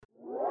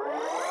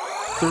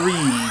3, 2,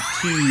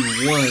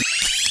 1.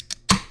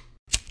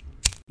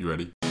 You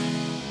ready?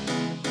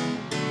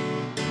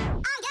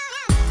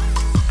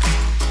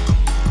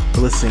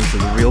 You're listening to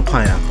the Real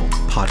Pineapple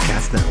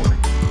Podcast Network.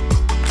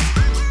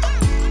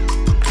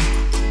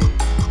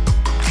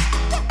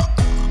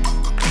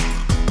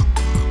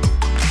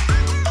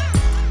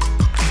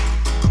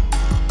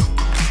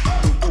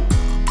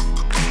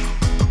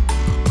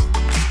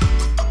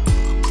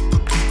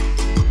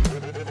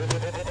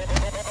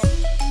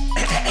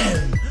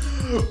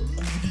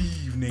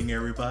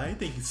 Everybody,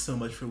 thank you so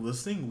much for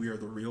listening. We are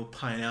the Real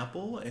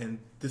Pineapple, and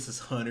this is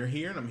Hunter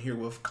here, and I'm here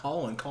with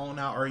Colin. Colin,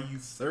 how are you,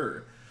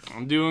 sir?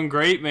 I'm doing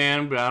great,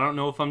 man, but I don't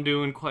know if I'm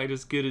doing quite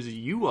as good as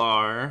you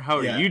are. How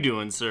are you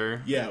doing,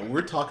 sir? Yeah,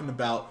 we're talking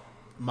about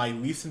my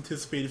least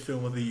anticipated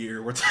film of the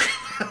year. We're talking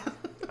about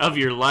of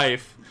your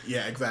life.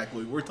 Yeah,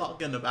 exactly. We're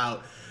talking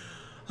about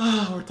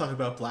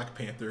Black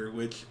Panther,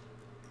 which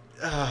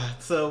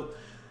so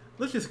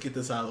let's just get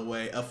this out of the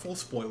way. Full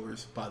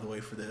spoilers, by the way,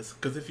 for this,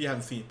 because if you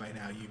haven't seen it by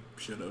now, you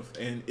should have.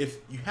 And if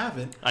you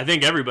haven't, I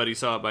think everybody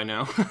saw it by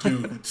now.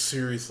 Dude,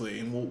 seriously,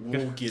 and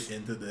we'll get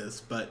into this.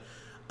 But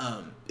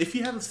if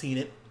you haven't seen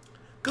it,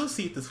 go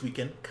see it this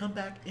weekend. Come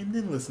back and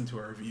then listen to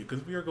our review,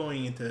 because we are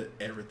going into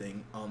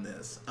everything on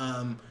this.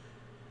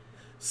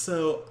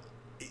 So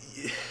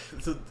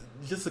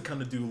just to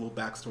kind of do a little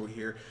backstory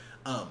here.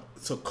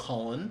 So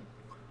Colin,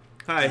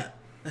 hi,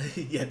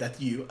 yeah,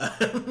 that's you.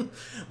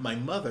 My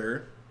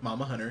mother.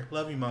 Mama Hunter,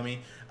 love you,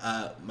 mommy.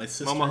 My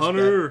sisters, Mama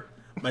Hunter.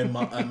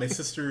 My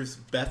sisters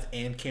Beth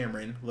and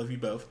Cameron, love you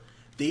both.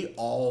 They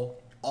all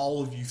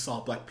of you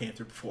saw Black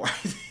Panther before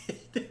I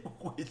did,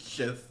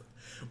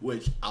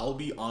 which I'll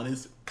be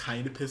honest,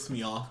 kind of pissed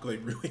me off because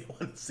I really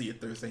want to see it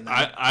Thursday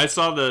night. I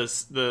saw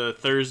the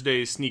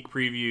Thursday sneak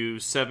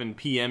preview 7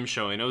 p.m.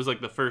 showing. It was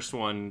like the first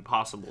one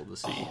possible to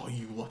see. Oh,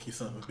 you lucky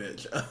son of a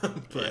bitch!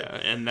 Yeah,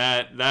 and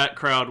that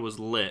crowd was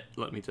lit.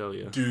 Let me tell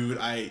you, dude.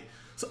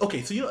 So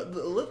you know,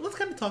 let's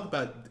kind of talk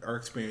about our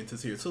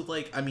experiences here. So,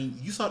 like, I mean,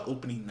 you saw it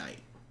opening night,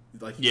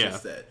 like you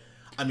just said.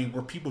 I mean,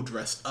 were people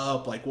dressed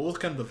up? Like, what was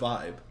kind of the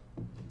vibe?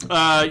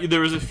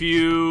 There was a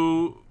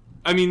few.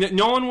 I mean,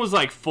 no one was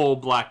like full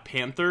Black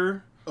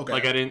Panther. Okay.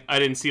 Like, I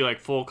didn't see like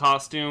full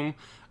costume.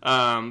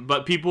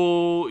 But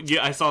people,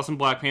 I saw some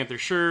Black Panther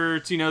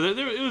shirts. You know,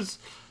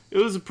 it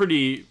was a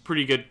pretty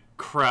good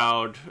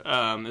crowd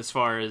as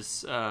far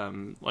as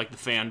like the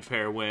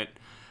fanfare went.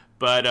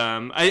 But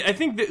I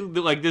think that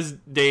like this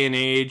day and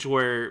age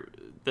where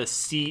the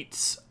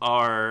seats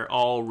are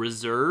all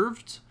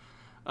reserved,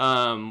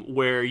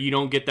 where you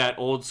don't get that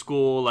old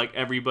school like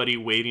everybody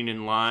waiting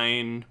in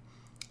line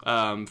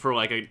for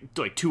like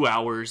 2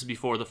 hours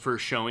before the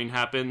first showing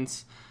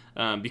happens,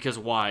 because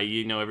why?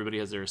 You know, everybody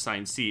has their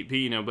assigned seat.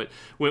 But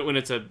when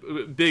it's a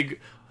big,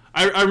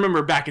 I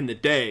remember back in the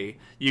day,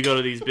 you go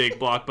to these big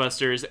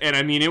blockbusters, and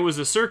I mean, it was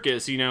a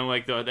circus, you know,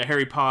 like the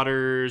Harry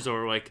Potters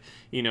or like,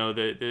 you know,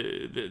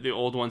 the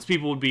old ones.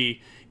 People would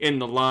be in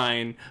the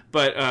line,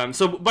 but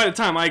so by the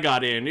time I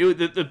got in,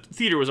 the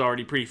theater was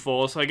already pretty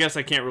full, so I guess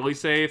I can't really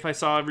say if I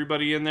saw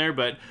everybody in there,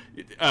 but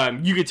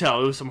you could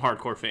tell it was some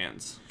hardcore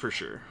fans, for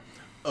sure.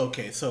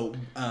 Okay, so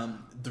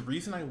the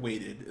reason I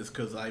waited is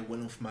because I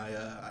went with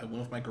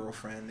my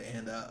girlfriend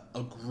and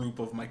a group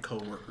of my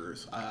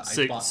coworkers.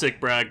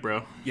 Sick brag,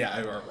 bro.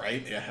 Yeah,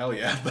 right. Yeah, hell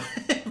yeah.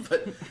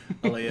 but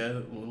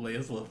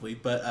Leia's lovely.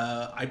 But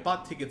I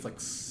bought tickets like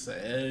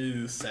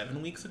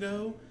 7 weeks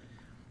ago,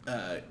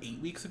 8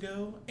 weeks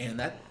ago, and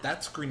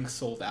that screening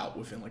sold out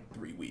within like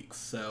 3 weeks.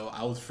 So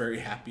I was very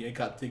happy I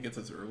got tickets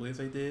as early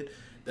as I did.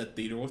 That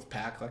theater was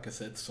packed, like I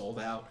said, sold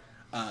out.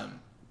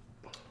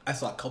 I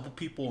saw a couple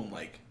people in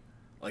like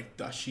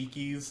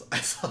dashikis. I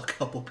saw a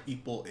couple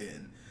people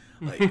in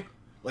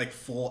like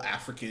full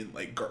African,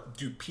 like,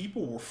 dude,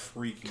 people were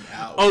freaking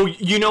out. Oh,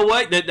 you know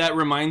what? That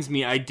reminds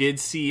me. I did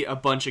see a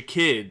bunch of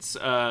kids.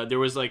 There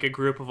was like a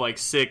group of like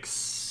 6,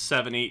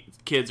 7,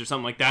 8 kids or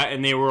something like that,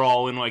 and they were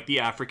all in like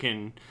the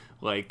African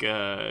like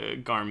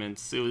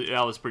garments.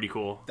 That was pretty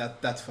cool.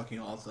 That's fucking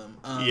awesome.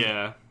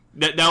 Yeah,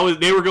 that was.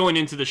 They were going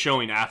into the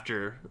showing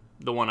after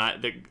the one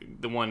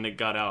that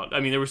got out. I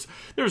mean, there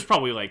was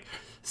probably like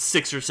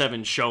 6 or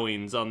 7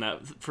 showings on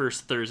that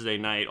first Thursday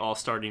night, all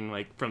starting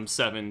like from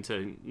 7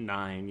 to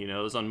 9. You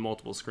know, it was on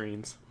multiple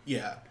screens.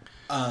 Yeah.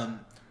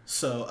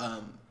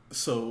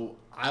 So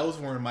I was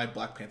wearing my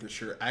Black Panther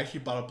shirt. I actually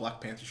bought a Black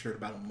Panther shirt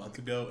about a month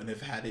ago, and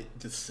have had it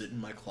just sit in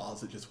my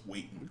closet, just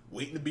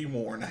waiting to be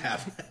worn.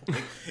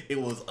 It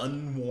was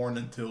unworn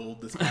until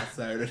this past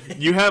Saturday.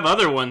 You have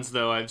other ones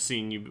though. I've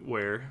seen you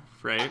wear,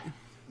 right?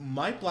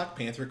 My Black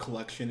Panther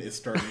collection is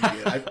starting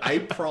to get... I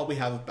probably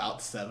have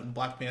about 7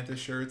 Black Panther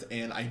shirts,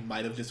 and I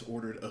might have just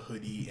ordered a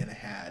hoodie and a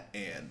hat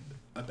and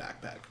a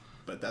backpack.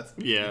 But that's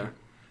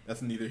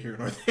neither here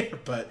nor there.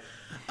 But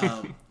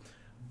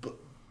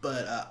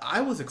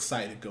I was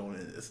excited going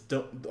into this.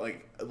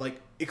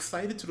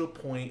 Excited to the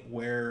point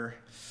where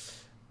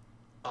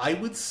I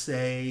would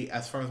say,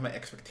 as far as my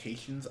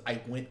expectations,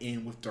 I went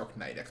in with Dark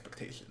Knight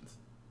expectations,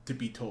 to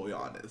be totally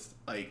honest.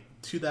 Like,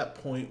 to that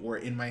point where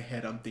in my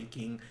head I'm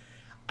thinking,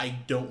 I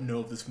don't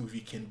know if this movie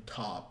can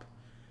top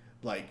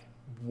like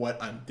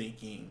what I'm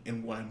thinking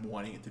and what I'm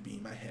wanting it to be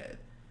in my head.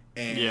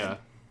 And Yeah.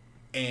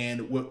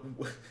 And what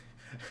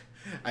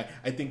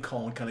I think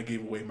Colin kind of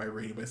gave away my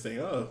rating by saying,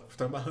 "Oh, we're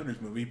talking about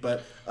Hunter's movie,"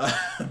 but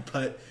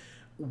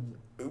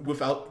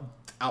without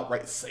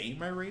outright saying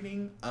my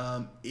rating,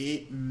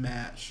 it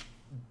matched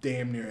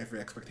damn near every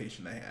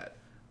expectation I had.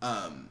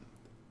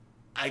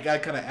 I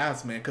got kind of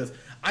asked, man, because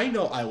I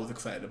know I was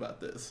excited about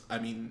this. I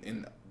mean,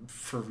 and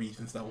for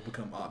reasons that will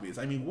become obvious.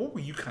 I mean, what were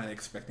you kind of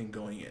expecting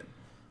going in?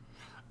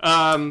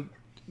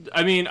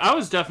 I mean, I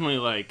was definitely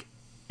like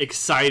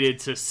excited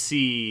to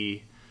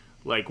see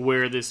like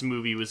where this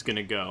movie was going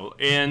to go,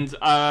 and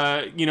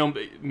you know,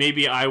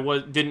 maybe I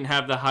didn't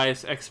have the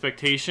highest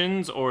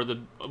expectations or the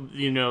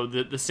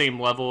the same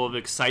level of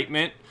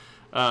excitement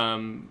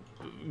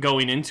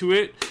going into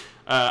it.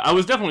 I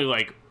was definitely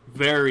like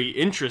very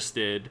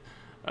interested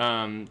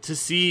to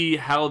see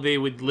how they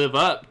would live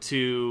up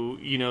to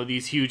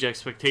these huge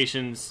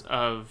expectations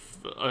of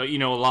a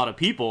lot of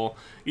people.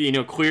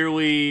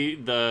 Clearly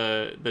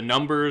the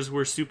numbers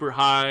were super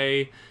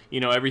high.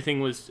 Everything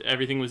was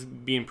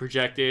being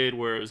projected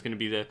where it was going to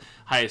be the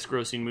highest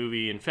grossing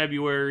movie in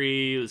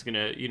February. It was going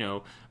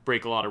to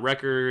break a lot of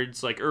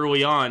records like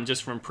early on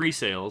just from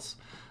pre-sales.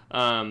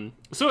 So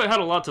it had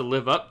a lot to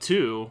live up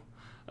to.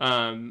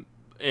 So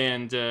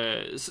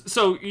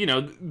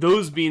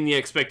those being the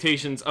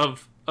expectations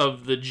of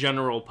the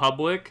general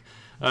public,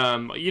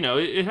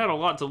 it had a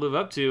lot to live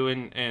up to,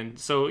 and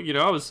so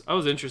I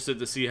was interested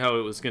to see how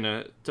it was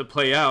gonna to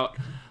play out.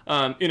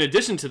 In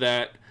addition to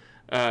that,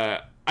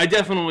 I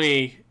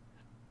definitely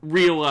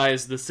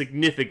realized the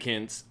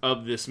significance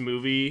of this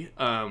movie.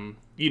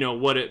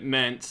 What it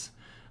meant.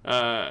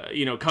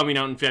 Coming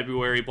out in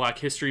February, Black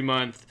History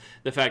Month.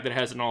 The fact that it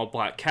has an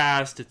all-black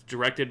cast. It's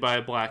directed by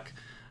a black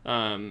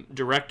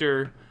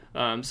director.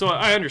 So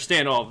I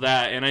understand all of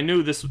that, and I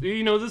knew this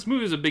movie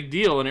was a big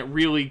deal, and it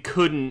really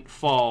couldn't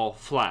fall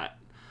flat.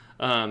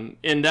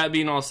 And that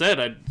being all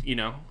said,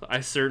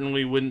 I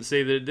certainly wouldn't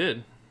say that it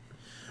did.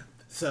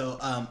 So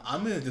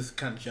I'm gonna just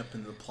kind of jump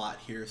into the plot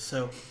here.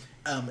 So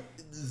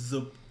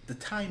the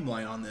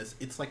timeline on this,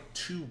 it's like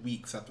 2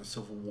 weeks after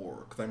Civil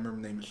War, because I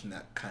remember they mentioned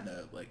that kind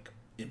of like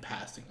in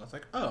passing. I was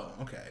like, oh,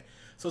 okay.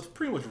 So it's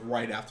pretty much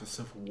right after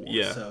Civil War.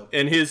 Yeah, So,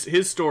 and his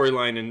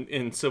storyline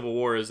in Civil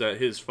War is that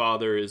his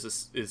father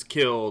is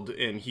killed,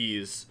 and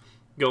he's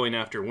going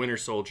after Winter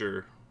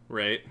Soldier,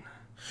 right?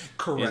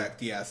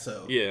 Correct. Yeah.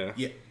 So yeah.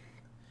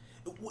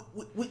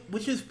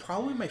 Which is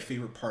probably my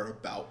favorite part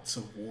about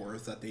Civil War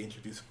is that they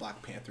introduced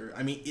Black Panther.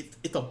 I mean,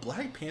 it's a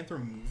Black Panther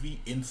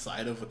movie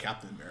inside of a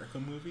Captain America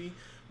movie,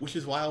 which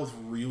is why I was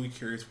really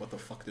curious what the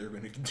fuck they were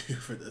going to do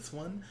for this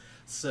one.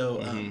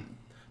 So.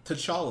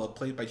 T'Challa,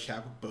 played by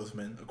Chadwick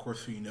Boseman, of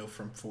course, who you know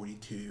from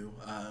 42,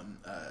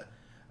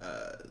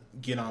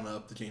 Get On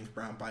Up, the James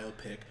Brown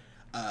biopic.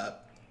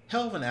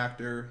 Hell of an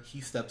actor. He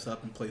steps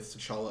up and plays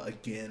T'Challa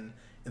again.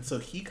 And so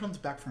he comes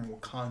back from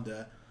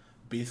Wakanda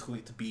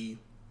basically to be,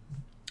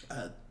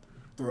 I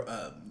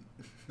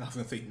was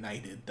going to say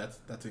knighted.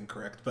 That's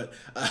incorrect. But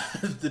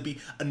to be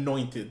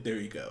anointed, there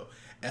you go,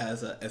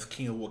 as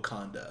King of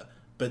Wakanda.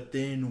 But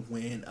then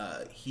when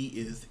he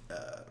is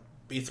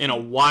basically... in a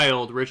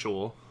wild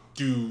ritual.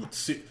 Dude,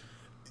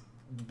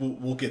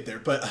 we'll get there.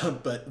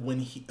 But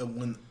when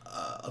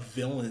a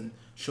villain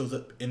shows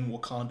up in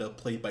Wakanda,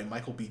 played by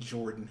Michael B.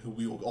 Jordan, who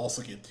we will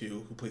also get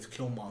to, who plays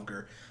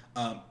Killmonger,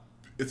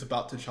 it's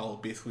about T'Challa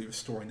basically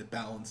restoring the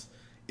balance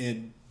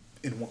in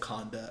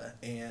Wakanda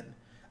and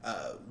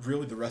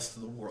really the rest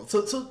of the world.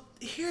 So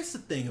here's the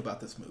thing about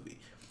this movie.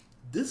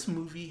 This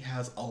movie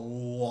has a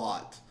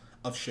lot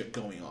of shit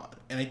going on,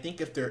 and I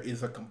think if there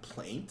is a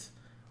complaint,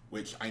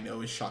 which I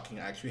know is shocking,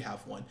 I actually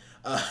have one,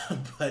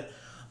 but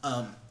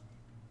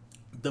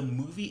the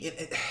movie,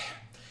 and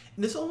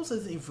this almost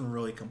isn't even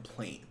really a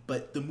complaint,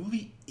 but the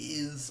movie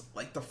is,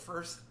 like, the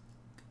first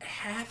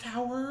half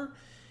hour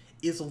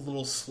is a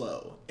little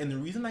slow. And the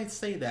reason I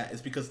say that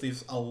is because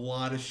there's a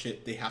lot of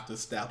shit they have to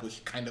establish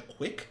kind of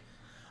quick.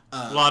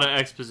 A lot of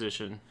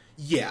exposition.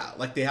 Yeah,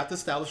 like, they have to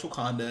establish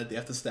Wakanda, they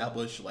have to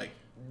establish, like,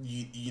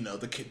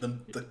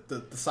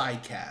 the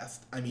side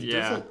cast. I mean,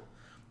 yeah.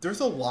 There's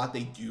a lot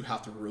they do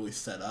have to really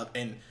set up,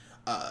 and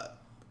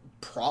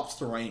props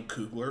to Ryan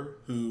Coogler,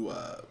 who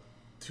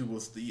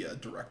was the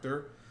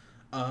director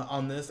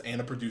on this,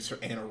 and a producer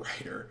and a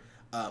writer,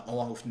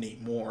 along with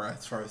Nate Moore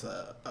as far as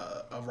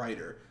a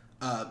writer.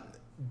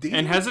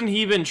 And hasn't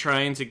he been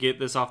trying to get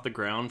this off the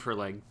ground for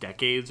like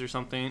decades or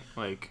something?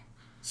 Like,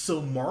 so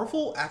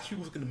Marvel actually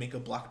was going to make a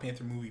Black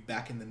Panther movie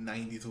back in the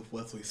 90s with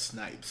Wesley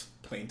Snipes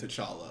playing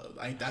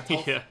T'Challa.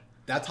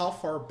 That's how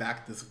far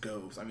back this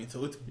goes. I mean,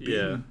 so it's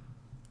been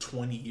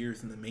 20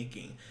 years in the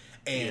making.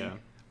 And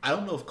I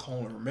don't know if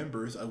Colin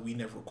remembers, we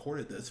never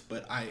recorded this,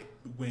 but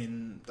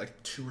when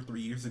like 2 or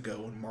 3 years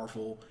ago when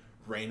Marvel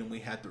randomly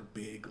had their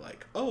big,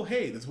 like, oh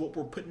hey, this is what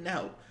we're putting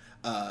out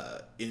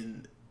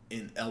in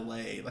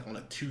LA, like on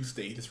a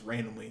Tuesday, just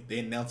randomly they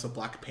announced a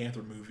Black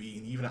Panther movie,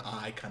 and even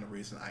I kind of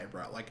raised an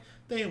eyebrow, like,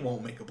 they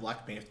won't make a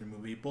Black Panther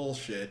movie,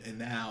 bullshit. And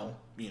now,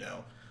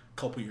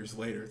 couple years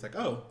later, it's like,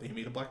 oh, they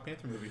made a Black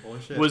Panther movie.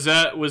 Holy shit! Was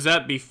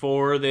that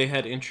before they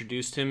had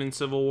introduced him in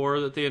Civil War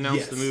that they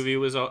announced the movie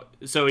was?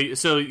 So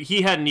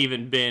he hadn't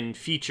even been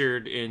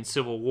featured in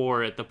Civil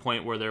War at the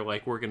point where they're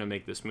like, we're gonna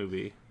make this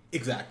movie.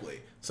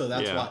 Exactly. So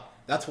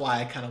that's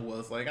why I kind of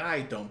was like,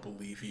 I don't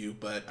believe you,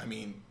 but I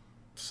mean,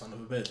 son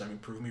of a bitch. I mean,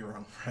 prove me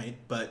wrong, right?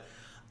 But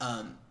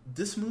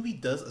this movie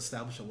does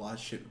establish a lot of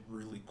shit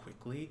really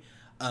quickly.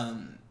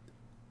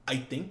 I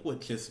think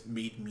what just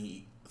made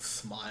me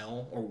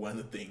smile, or one of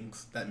the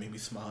things that made me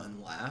smile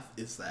and laugh,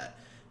 is that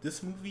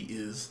this movie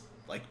is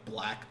like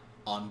black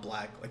on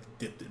black, like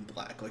dipped in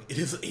black. Like, it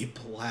is a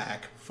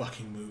black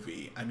fucking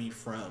movie. I mean,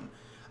 from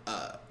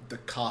the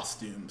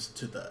costumes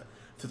to the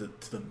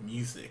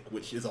music,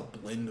 which is a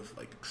blend of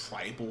like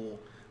tribal,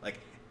 like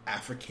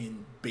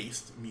African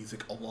based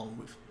music,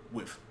 along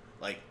with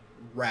like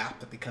rap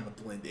that they kind of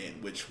blend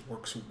in, which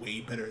works way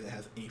better than it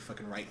has any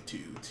fucking right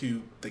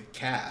to the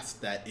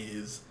cast that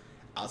is,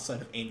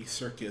 outside of Andy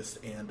Serkis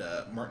and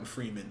Martin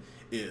Freeman,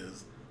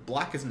 is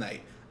black as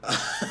night.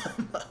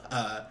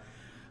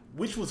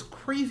 Which was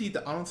crazy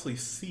to honestly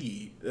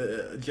see,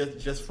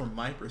 just from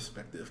my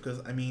perspective,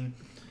 because I mean,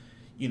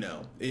 you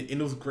know, it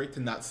was great to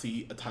not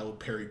see a Tyler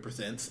Perry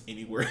Presents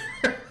anywhere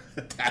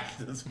attached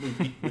to this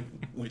movie,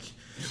 which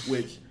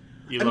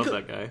you love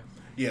that guy.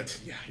 Yeah,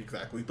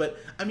 exactly. But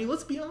I mean,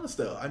 let's be honest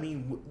though. I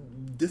mean,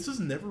 this has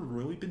never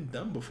really been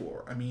done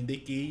before. I mean, they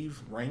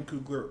gave Ryan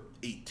Coogler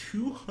a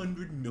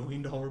 $200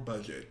 million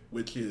budget,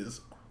 which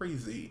is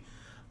crazy.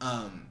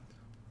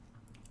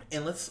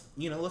 And let's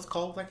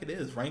call it like it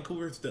is. Ryan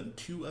Coogler's done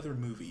 2 other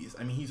movies.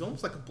 I mean, he's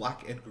almost like a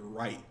Black Edgar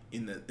Wright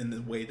in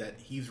the way that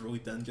he's really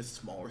done just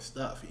smaller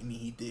stuff. I mean,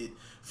 he did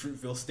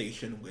Fruitvale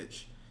Station,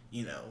 which,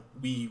 you know,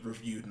 we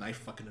reviewed and I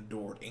fucking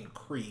adored, and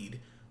Creed,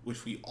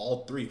 which we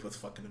all 3 of us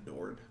fucking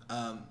adored.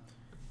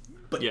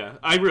 But yeah,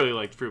 I really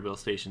liked Fruitvale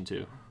Station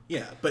too.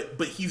 Yeah, but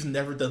he's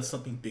never done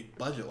something big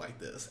budget like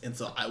this, and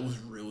so I was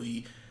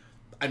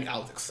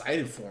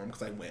excited for him,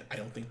 because I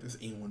don't think there's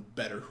anyone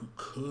better who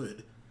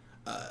could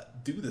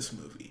do this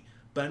movie.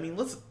 But I mean,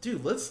 let's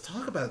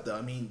talk about it though.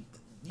 I mean,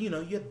 you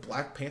know, you had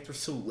Black Panther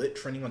So Lit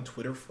trending on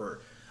Twitter for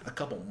a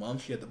couple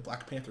months. You had the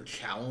Black Panther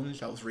Challenge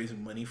that was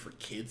raising money for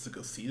kids to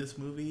go see this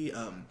movie.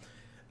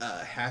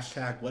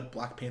 Hashtag What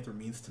Black Panther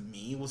Means to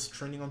Me was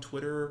trending on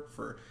Twitter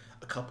for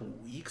a couple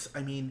weeks.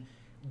 I mean,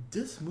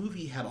 this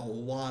movie had a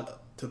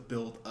lot to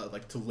build,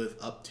 to live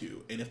up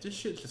to. And if this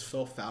shit just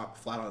fell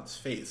flat on its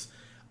face,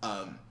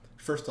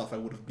 first off, I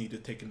would have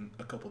needed to taken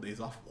a couple days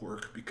off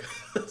work,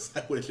 because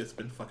I would have just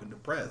been fucking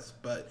depressed.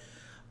 But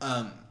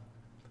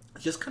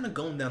just kind of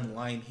going down the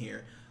line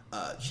here,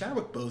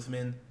 Chadwick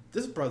Boseman,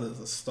 this brother is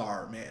a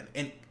star, man.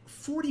 And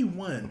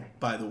 41,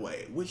 by the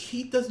way, which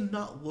he does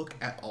not look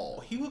at all.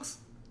 He looks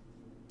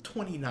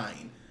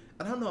 29.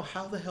 I don't know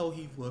how the hell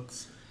he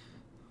looks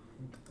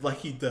like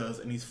he does,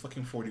 and he's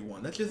fucking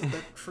 41. That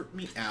tripped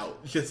me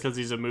out. Just because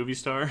he's a movie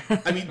star.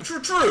 I mean,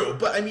 true,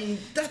 but I mean,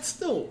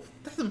 that's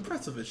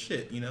impressive as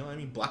shit, you know. I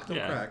mean, black don't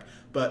crack,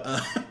 but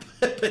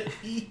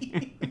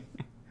he,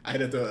 I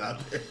had to throw it out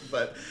there,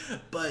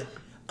 but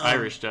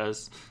Irish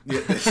does. Yeah,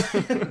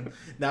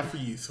 not for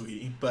you,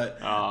 sweetie, but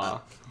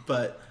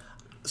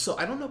so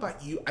I don't know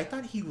about you. I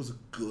thought he was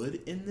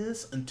good in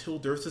this until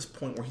there's this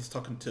point where he's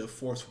talking to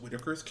Forrest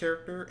Whitaker's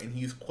character, and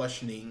he's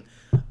questioning,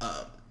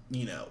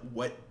 you know,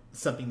 what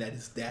something that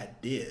his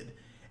dad did,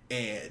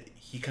 and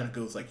he kind of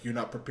goes like, "You're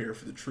not prepared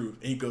for the truth,"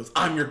 and he goes,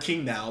 "I'm your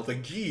king now." I was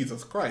like,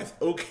 Jesus Christ,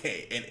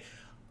 okay. And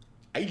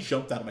I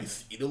jumped out of my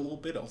seat a little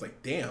bit. I was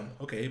like, damn,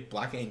 okay,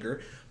 black anger.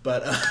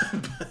 But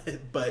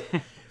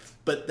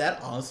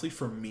that honestly,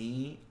 for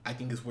me, I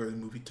think is where the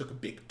movie took a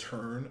big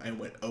turn. I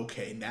went,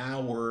 okay,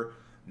 now we're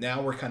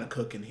kind of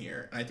cooking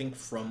here. And I think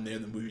from there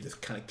the movie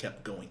just kind of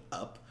kept going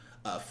up.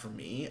 For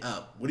me,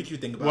 what did you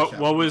think about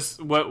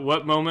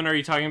what moment are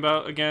you talking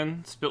about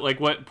again? Like,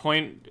 what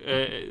point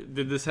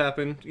did this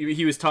happen?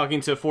 He was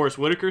talking to Forrest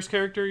Whitaker's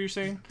character, you're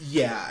saying?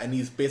 Yeah, and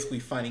he's basically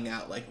finding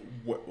out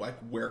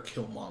where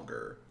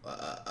Killmonger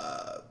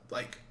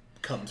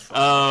comes from.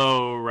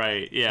 Oh,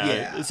 right,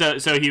 yeah.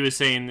 So he was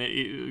saying that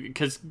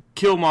because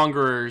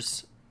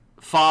Killmonger's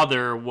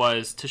father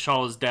was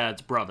T'Challa's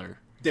dad's brother.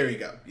 There you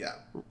go. Yeah.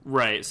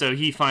 Right. So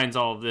he finds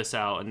all of this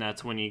out, and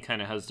that's when he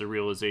kind of has the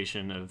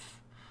realization of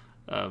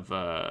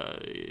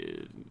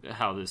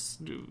how this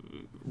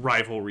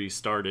rivalry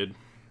started.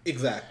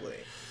 Exactly.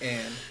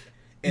 And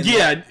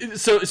yeah,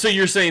 so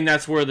you're saying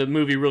that's where the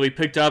movie really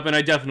picked up, and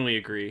I definitely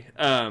agree.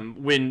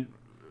 When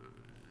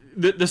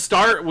the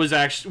start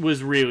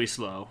was really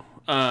slow,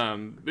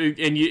 and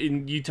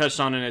you touched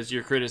on it as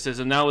your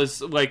criticism. That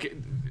was like,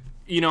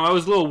 you know, I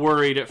was a little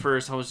worried at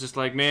first. I was just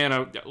like, man,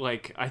 I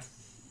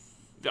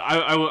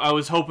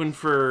was hoping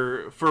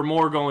for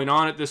more going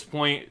on at this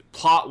point,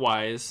 plot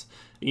wise.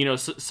 You know,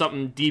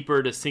 something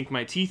deeper to sink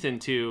my teeth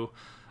into.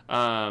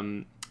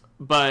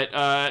 But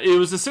it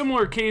was a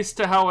similar case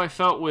to how I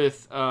felt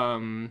with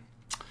the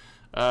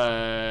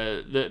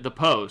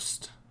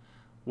Post,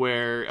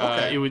 where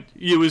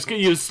it was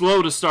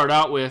slow to start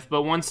out with,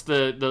 but once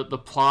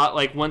the plot,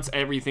 like once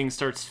everything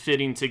starts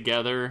fitting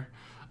together,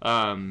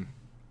 I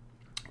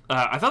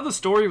thought the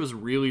story was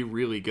really,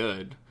 really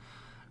good.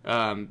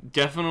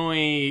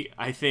 Definitely,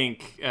 I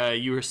think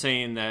you were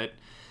saying that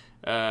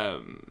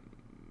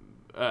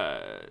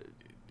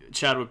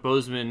Chadwick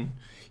Boseman,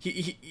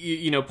 he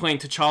playing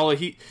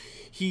T'Challa,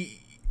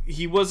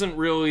 he wasn't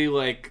really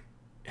like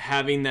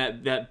having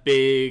that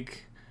big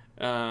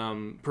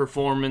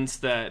performance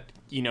that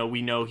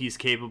we know he's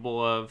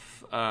capable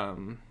of,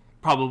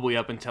 probably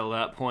up until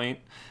that point.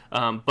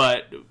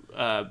 But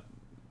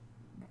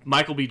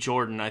Michael B.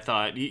 Jordan, I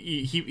thought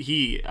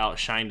he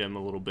outshined him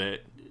a little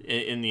bit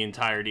in the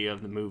entirety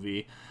of the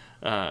movie.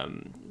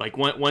 Like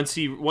once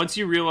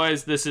you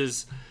realize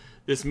this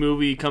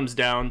movie comes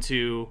down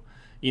to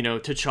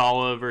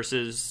T'Challa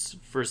versus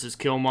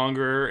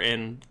Killmonger,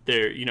 and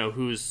their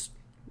whose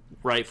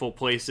rightful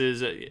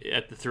places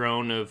at the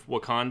throne of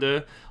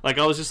Wakanda. Like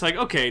I was just like,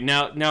 okay,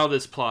 now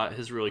this plot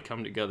has really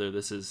come together.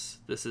 This is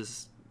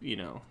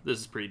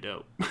pretty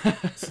dope.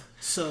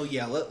 So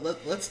yeah,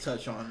 let's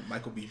touch on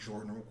Michael B.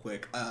 Jordan real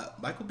quick.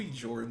 Michael B.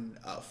 Jordan,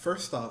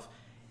 first off,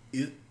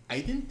 I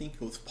didn't think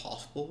it was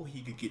possible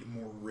he could get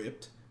more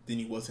ripped than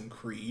he was in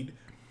Creed,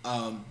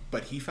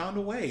 but he found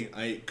a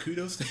way.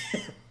 Kudos to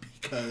him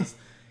because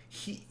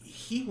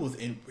he was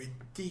in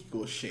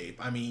ridiculous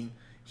shape. I mean,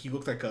 he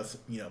looked like us,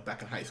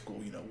 back in high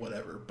school,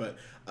 whatever. But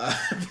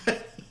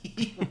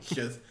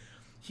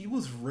he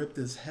was ripped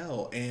as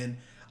hell, and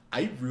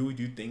I really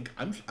do think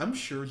I'm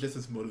sure just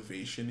as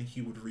motivation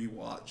he would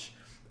rewatch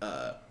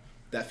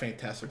that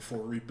Fantastic Four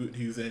reboot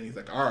he was in. He's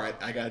like, all right,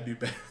 I gotta do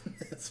better than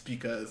this,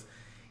 because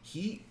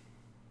he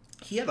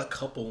had a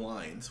couple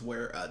lines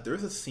where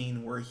there's a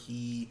scene where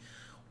he's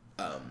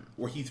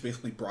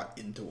basically brought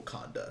into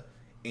Wakanda,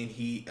 and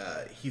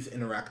he's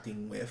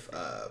interacting with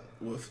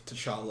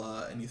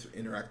T'Challa, and he's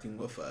interacting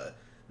with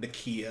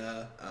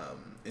Nakia,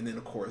 and then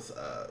of course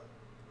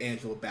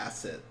Angela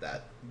Bassett,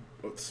 that,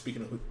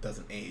 speaking of who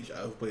doesn't age,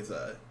 who plays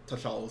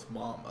T'Challa's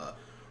mom,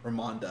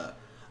 Ramonda,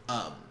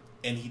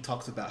 and he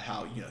talks about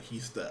how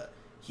he's the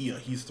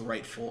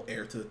rightful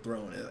heir to the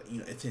throne.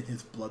 It's in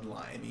his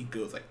bloodline. And he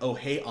goes like, "Oh,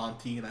 hey,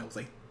 auntie," and I was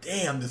like,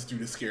 "Damn, this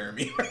dude is scaring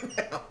me right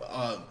now."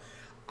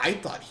 I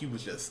thought he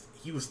was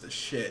the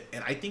shit,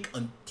 and I think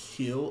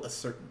until a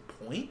certain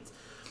point,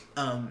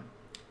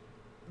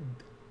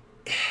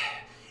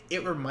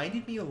 it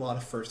reminded me a lot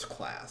of First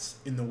Class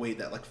in the way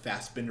that like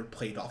Fassbender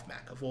played off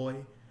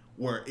McAvoy,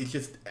 where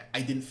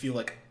I didn't feel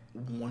like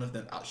one of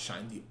them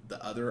outshined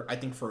the other. I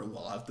think for a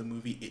lot of the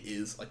movie, it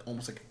is like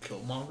almost like a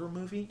Killmonger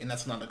movie, and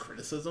that's not a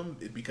criticism,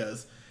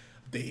 because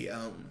they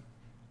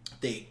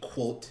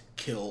quote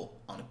kill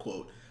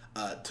unquote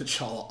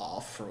T'Challa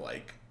off for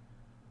like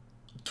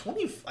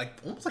 20, like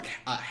almost like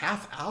a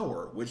half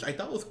hour, which I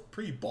thought was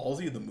pretty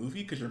ballsy of the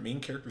movie, because your main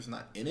character's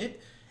not in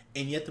it,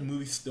 and yet the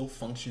movie still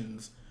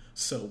functions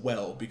so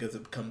well because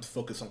it becomes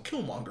focused on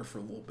Killmonger for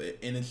a little bit,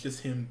 and it's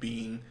just him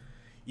being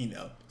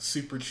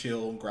super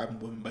chill and grabbing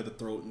women by the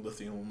throat and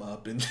lifting them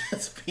up and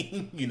just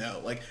being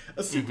like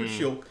a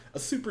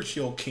super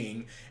chill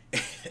king,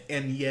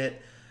 and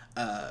yet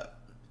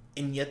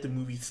the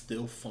movie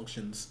still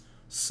functions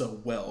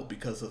so well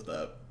because of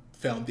the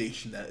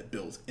foundation that it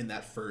builds in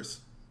that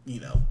first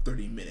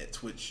 30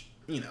 minutes, which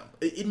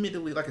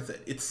admittedly, like I said,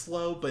 it's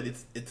slow, but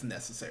it's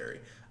necessary.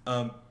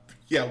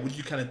 Yeah, what did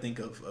you kind of think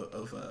of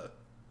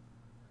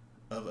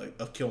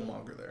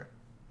Killmonger there?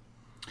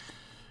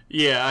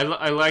 Yeah,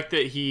 I like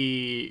that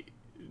he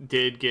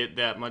did get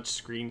that much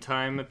screen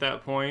time at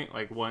that point.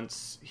 Like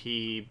once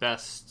he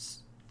bests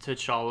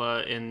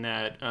T'Challa in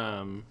that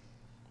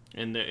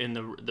in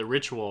the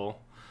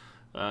ritual,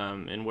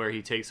 and where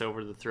he takes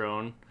over the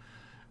throne,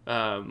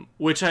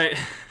 which I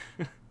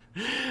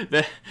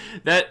that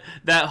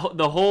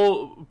the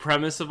whole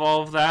premise of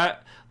all of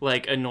that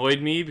like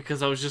annoyed me,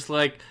 because I was just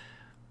like,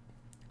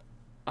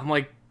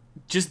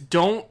 just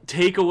don't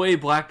take away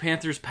Black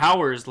Panther's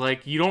powers.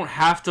 Like, you don't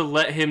have to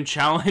let him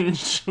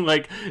challenge.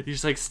 Like, you're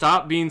just like,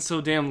 stop being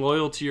so damn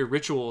loyal to your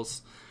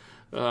rituals.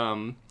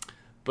 But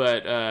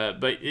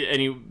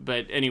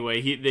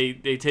anyway,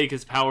 they take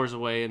his powers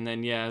away, and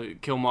then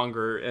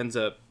Killmonger ends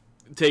up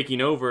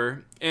taking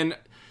over, and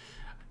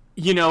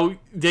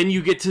then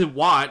you get to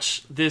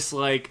watch this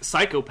like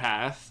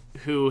psychopath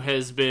who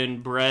has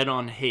been bred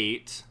on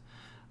hate.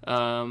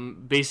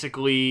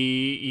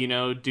 Basically,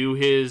 do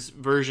his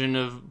version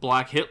of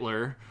Black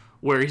Hitler,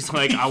 where he's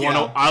like, I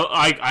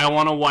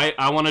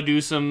want to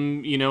do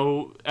some,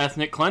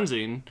 ethnic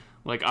cleansing.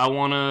 Like, I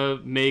want to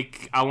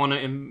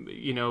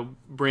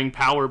bring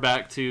power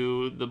back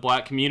to the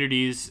black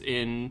communities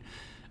in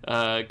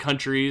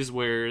countries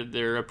where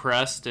they're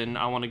oppressed, and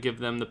I want to give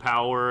them the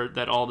power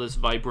that all this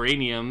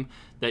vibranium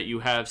that you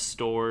have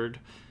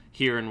stored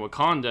here in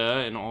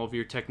Wakanda and all of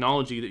your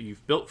technology that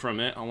you've built from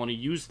it, I want to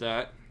use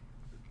that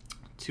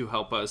to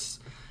help us,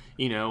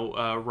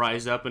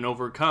 rise up and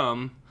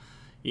overcome,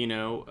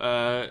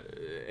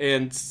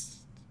 and,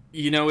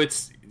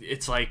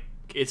 it's like,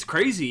 it's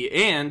crazy.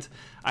 And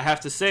I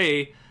have to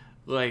say,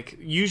 like,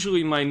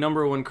 usually my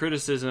number one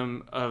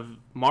criticism of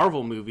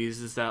Marvel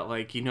movies is that,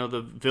 like, you know,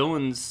 the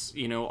villains,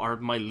 you know, are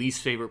my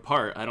least favorite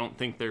part. I don't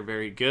think they're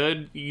very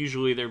good.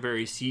 Usually they're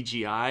very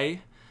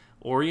CGI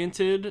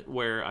oriented,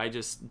 where I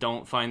just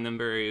don't find them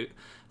very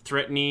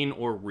threatening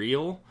or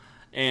real.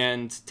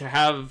 And to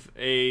have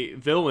a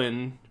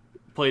villain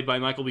played by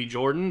Michael B.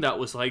 Jordan that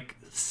was, like,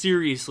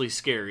 seriously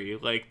scary.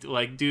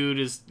 Like dude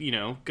is, you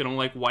know, gonna,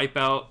 like, wipe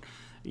out,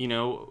 you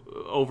know,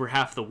 over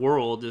half the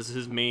world is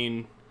his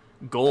main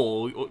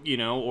goal, you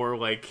know, or,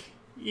 like,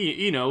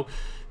 you know,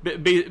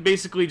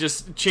 basically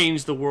just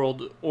change the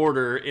world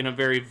order in a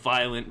very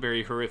violent,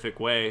 very horrific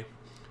way.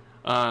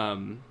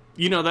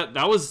 You know,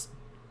 that was,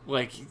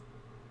 like,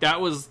 that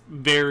was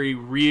very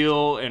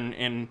real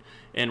and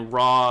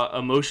raw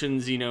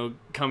emotions, you know,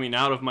 coming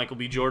out of Michael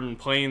B. Jordan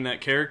playing that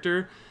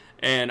character.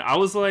 And I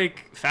was,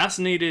 like,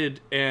 fascinated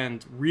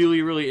and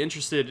really, really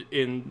interested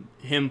in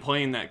him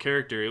playing that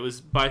character. It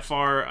was by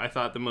far, I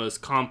thought, the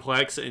most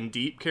complex and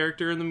deep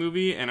character in the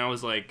movie. And I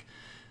was, like,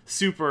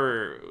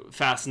 super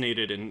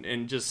fascinated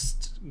and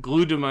just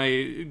glued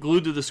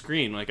to the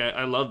screen. Like,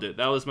 I loved it.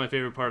 That was my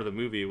favorite part of the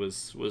movie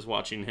was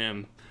watching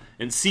him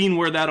and seeing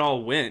where that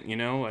all went, you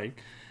know?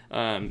 Like,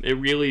 it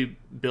really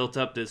built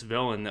up this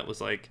villain that was,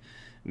 like,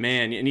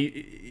 man. And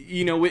he,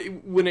 you know,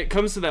 when it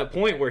comes to that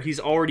point where he's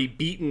already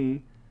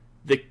beaten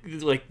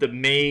the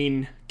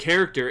main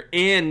character,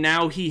 and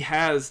now he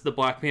has the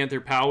Black Panther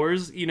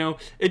powers, you know,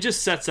 it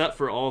just sets up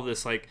for all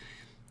this, like,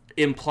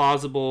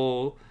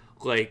 implausible,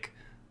 like,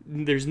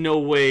 there's no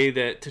way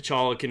that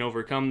T'Challa can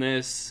overcome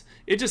this.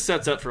 It just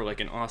sets up for, like,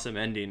 an awesome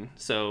ending.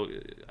 So,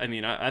 I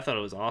mean, I thought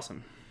it was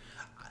awesome.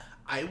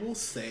 I will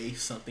say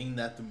something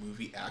that the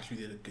movie actually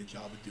did a good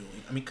job of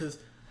doing. I mean, because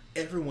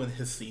everyone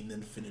has seen the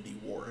Infinity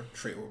War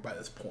trailer by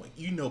this point.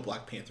 You know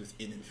Black Panther's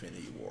in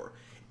Infinity War.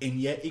 And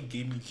yet it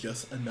gave me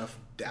just enough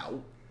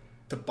doubt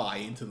to buy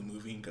into the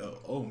movie and go,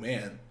 oh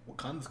man,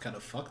 Wakanda's kind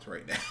of fucked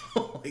right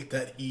now. Like,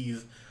 that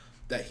he's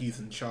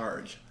in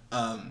charge.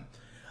 And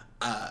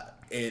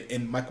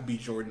Michael B.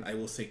 Jordan, I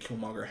will say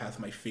Killmonger has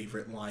my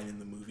favorite line in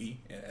the movie,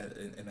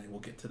 and I will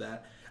get to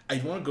that. I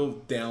want to go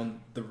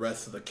down the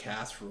rest of the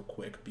cast real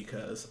quick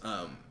because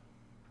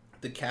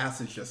the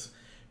cast is just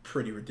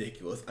pretty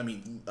ridiculous. I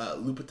mean,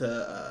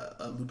 Lupita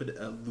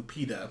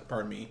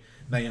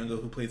Nyong'o,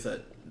 who plays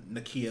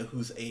Nakia,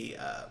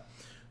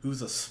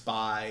 who's a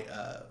spy,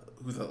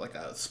 like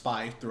a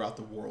spy throughout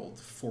the world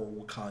for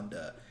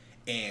Wakanda,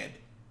 and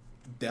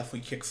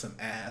definitely kicks some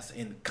ass,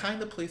 and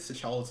kind of plays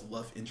T'Challa's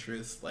love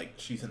interest. Like,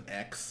 she's an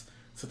ex,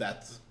 so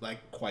that's,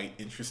 like, quite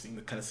interesting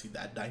to kind of see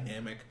that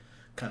dynamic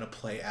kind of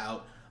play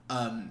out.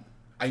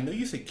 I know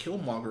you say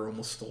Killmonger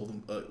almost stole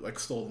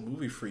the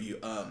movie for you.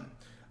 I'm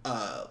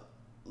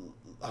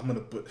gonna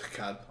put,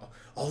 God,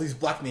 all these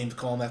black names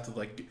calling that to,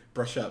 like,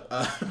 brush up.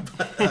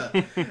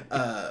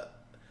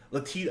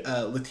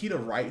 Letitia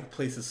Wright, who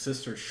plays his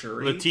sister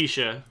Shuri.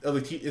 Letitia.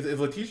 Is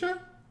Letitia?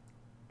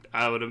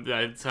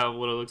 That's how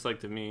what it looks like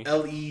to me.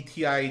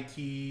 Letitia.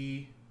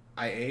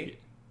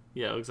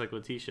 Yeah, it looks like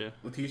Letitia.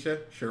 Letitia?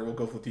 Sure, we'll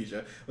go with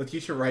Letitia.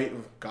 Letitia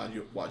Wright, God,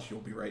 you'll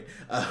be right.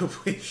 Who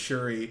plays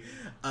Shuri.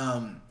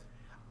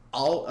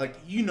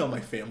 You know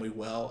my family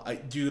well.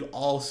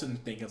 All of a sudden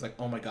thinking, it's like,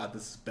 oh my god,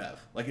 this is Bev.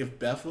 Like, if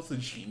Bev was a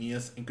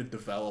genius and could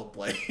develop,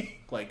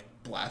 like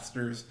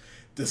blasters,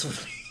 this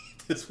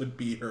would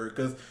be her.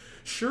 Because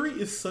Shuri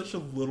is such a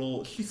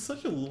little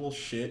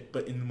shit,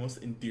 but in the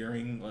most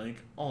endearing, like,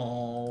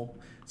 aw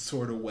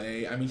sort of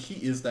way. I mean, she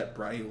is that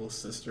bratty little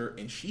sister,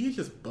 and she is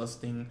just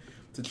busting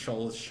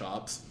T'Challa's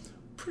chops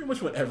pretty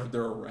much whenever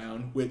they're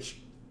around, which,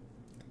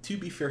 to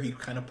be fair, he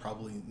kind of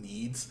probably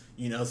needs,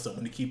 you know,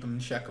 someone to keep him in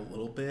check a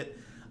little bit.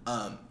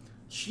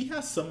 She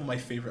has some of my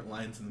favorite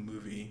lines in the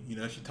movie. You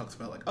know, she talks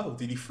about, like, oh,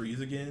 did he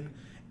freeze again?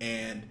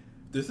 And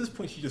there's this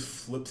point she just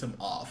flips him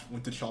off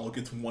when T'Challa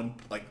gets one,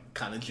 like,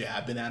 kind of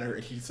jabbing at her,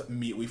 and she just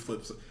immediately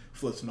flips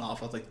him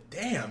off. I was like,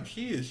 damn,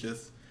 she is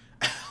just,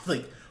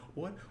 like,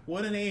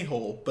 what an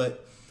a-hole.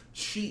 But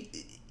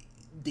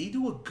they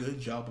do a good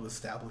job of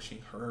establishing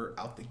her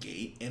out the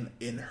gate,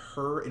 and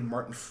her and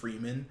Martin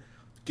Freeman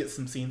get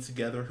some scenes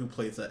together, who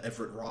plays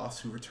Everett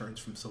Ross, who returns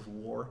from Civil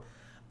War.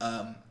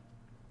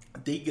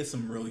 They get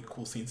some really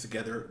cool scenes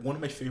together. One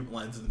of my favorite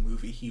lines in the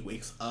movie, he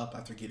wakes up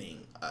after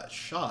getting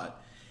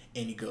shot,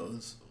 and he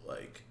goes,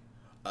 like,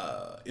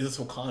 is this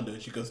Wakanda?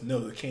 And she goes, no,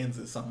 the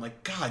Kansas. I'm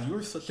like, God, you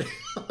are such a,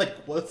 like,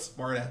 what a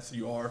smart ass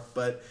you are.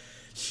 But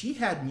she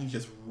had me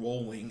just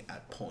rolling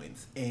at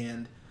points,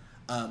 and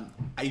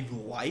I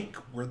like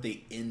where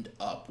they end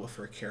up with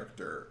her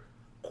character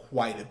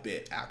quite a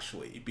bit,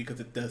 actually, because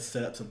it does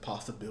set up some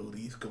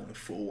possibilities going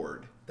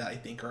forward that I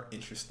think are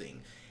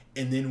interesting.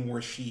 And then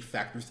where she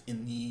factors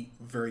in the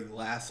very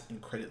last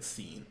end credit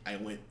scene, I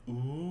went,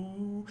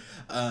 ooh.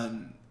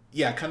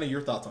 Yeah, kind of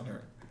your thoughts on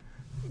her.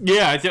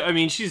 Yeah, I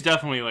mean, she's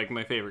definitely, like,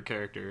 my favorite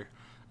character.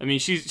 I mean,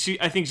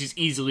 I think she's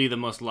easily the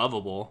most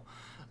lovable.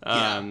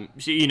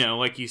 She, you know,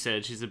 like you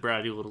said, she's a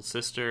bratty little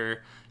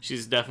sister.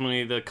 She's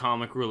definitely the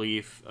comic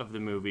relief of the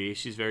movie.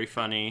 She's very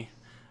funny.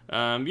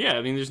 Yeah,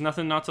 I mean, there's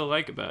nothing not to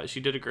like about it. She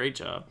did a great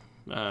job.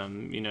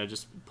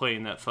 Just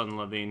playing that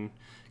fun-loving,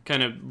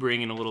 kind of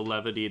bringing a little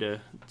levity to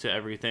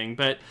everything.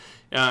 But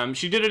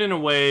she did it in a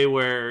way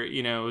where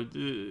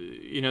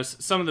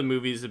some of the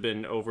movies have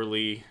been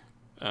overly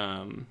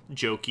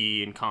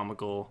jokey and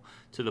comical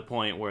to the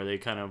point where they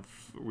kind of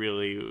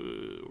really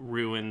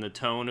ruin the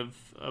tone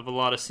of a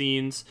lot of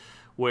scenes.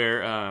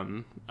 Where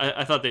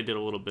I thought they did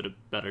a little bit of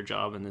better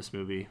job in this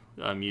movie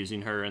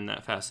using her in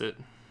that facet.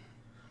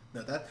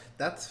 No,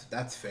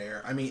 that's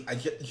fair. I mean,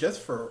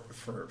 just for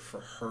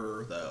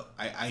her though,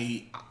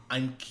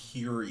 I'm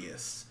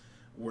curious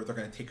where they're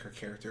gonna take her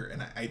character,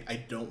 and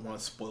I don't want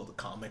to spoil the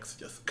comics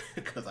just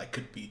because I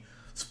could be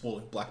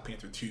spoiling Black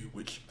Panther 2,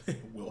 which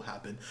will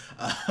happen.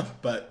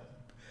 But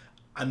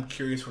I'm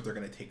curious where they're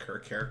gonna take her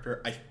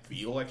character. I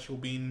feel like she'll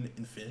be in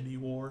Infinity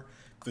War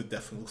because it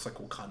definitely looks like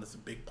Wakanda's a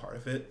big part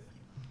of it.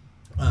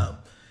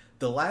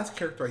 The last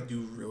character I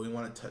do really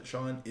want to touch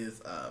on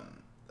is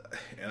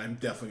and I'm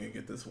definitely gonna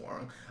get this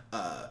wrong.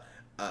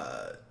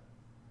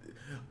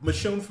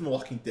 Michonne from The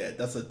Walking Dead.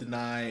 That's a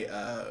Denai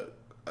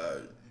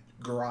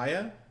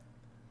Guraya.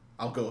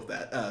 I'll go with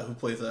that. Who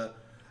plays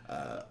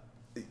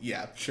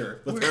yeah,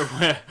 sure.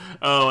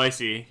 Oh, I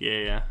see.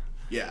 Yeah.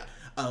 Yeah.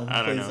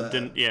 I don't know.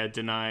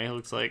 Denai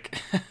looks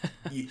like.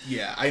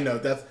 Yeah, I know.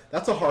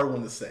 That's a hard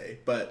one to say,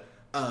 but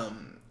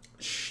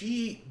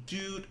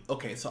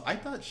okay, so I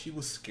thought she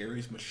was scary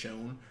as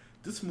Michonne.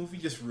 This movie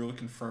just really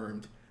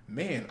confirmed,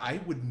 man, you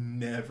would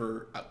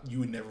never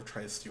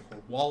try to steal her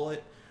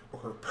wallet or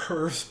her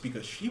purse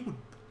because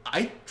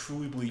I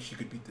truly believe she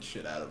could beat the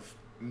shit out of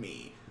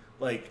me.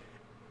 Like,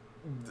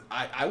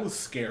 I was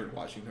scared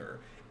watching her,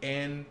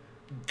 and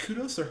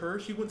kudos to her,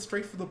 she went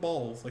straight for the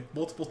balls, like,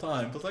 multiple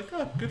times. I was like,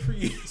 oh, good for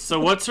you.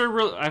 So what's her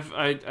real,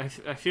 I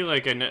feel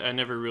like I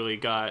never really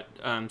got,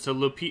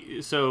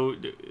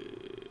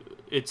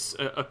 it's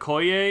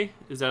Okoye,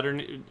 is that her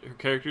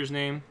character's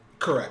name?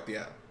 Correct,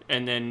 yeah.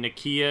 And then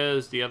Nakia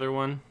is the other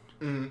one?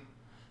 Mm-hmm.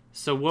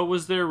 So what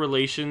was their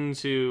relation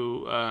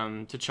to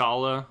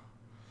T'Challa?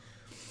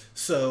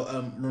 So,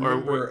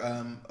 remember,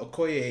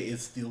 Okoye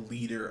is the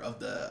leader of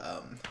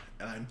the,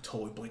 and I'm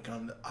totally blank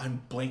on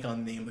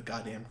the name of the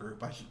goddamn group.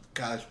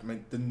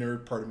 The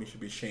nerd part of me should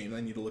be ashamed.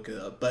 I need to look it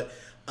up. But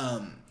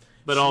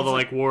all the,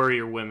 like,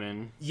 warrior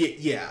women.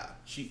 Yeah.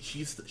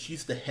 She's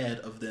the head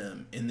of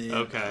them. And then,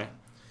 okay.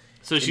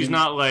 So she's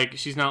not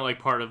like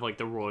part of, like,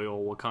 the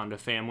royal Wakanda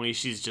family.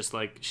 She's just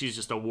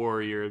a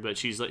warrior, but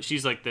she's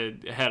like the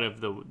head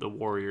of the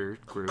warrior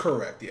group.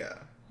 Correct, yeah.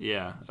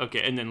 Yeah.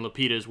 Okay. And then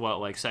Lupita's what,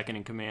 like, second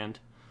in command?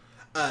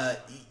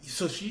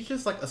 So she's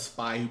just like a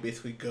spy who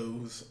basically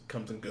comes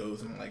and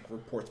goes and, like,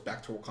 reports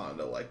back to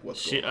Wakanda, like,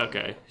 what's going on.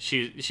 Okay.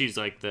 She's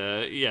like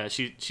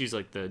she's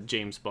like the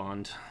James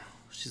Bond.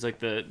 She's like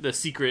the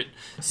secret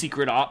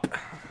op.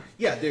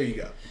 Yeah, there you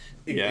go.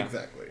 Yeah.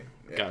 Exactly.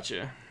 Yeah.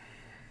 Gotcha.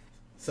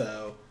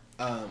 So,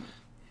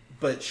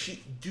 but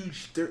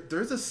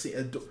there's a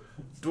scene,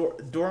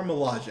 Dora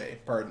Milaje,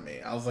 pardon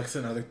me. I was like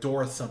saying another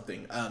Dora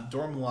something.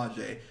 Dora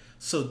Milaje.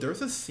 So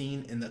there's a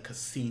scene in the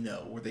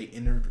casino where they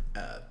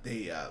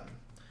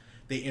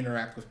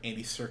interact with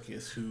Andy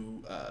Serkis,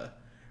 who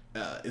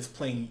is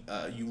playing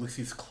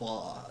Ulysses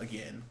Claw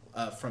again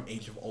from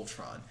Age of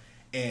Ultron.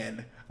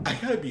 And I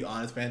gotta be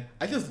honest, man,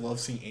 I just love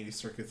seeing Andy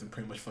Serkis in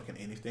pretty much fucking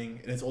anything,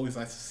 and it's always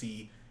nice to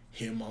see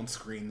him on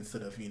screen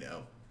instead of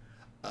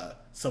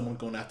someone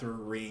going after a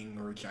ring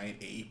or a giant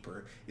ape,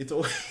 or it's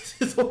always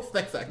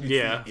nice to actually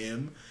see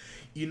him,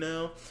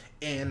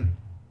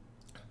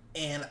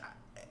 and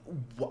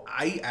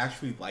I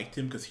actually liked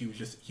him because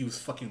he was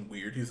fucking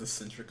weird. He was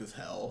eccentric as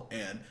hell,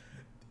 and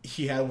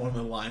he had one of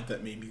the lines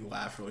that made me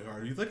laugh really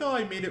hard. He's like, "Oh,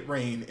 I made it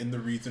rain," and the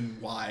reason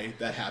why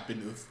that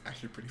happened was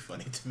actually pretty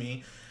funny to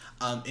me.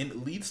 And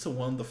it leads to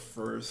one of the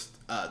first.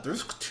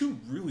 There's two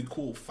really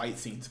cool fight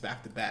scenes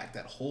back to back.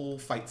 That whole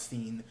fight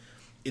scene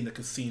in the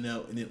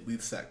casino, and it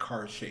leads to that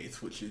car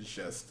chase, which is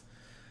just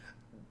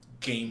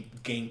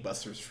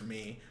gangbusters for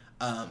me.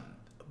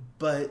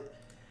 But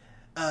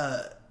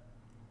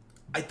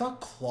I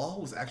thought Claw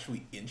was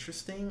actually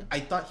interesting.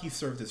 I thought he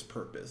served his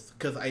purpose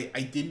because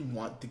I didn't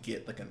want to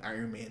get like an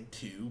Iron Man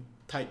 2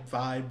 type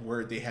vibe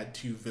where they had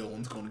two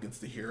villains going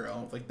against the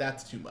hero. Like,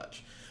 that's too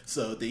much.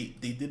 So they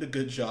did a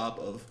good job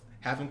of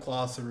having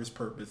Claw serve his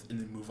purpose and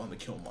then move on to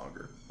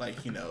Killmonger.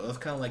 Like, it was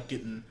kind of like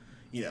getting,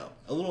 a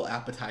little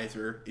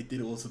appetizer. It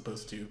did what it was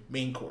supposed to.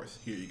 Main course.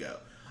 Here you go.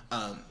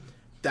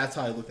 That's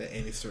how I looked at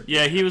Andy Serkis.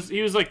 Yeah, he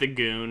was like the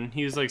goon.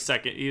 He was like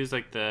second. He was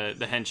like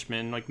the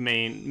henchman, like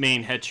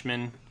main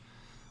henchman,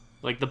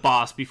 like the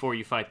boss before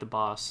you fight the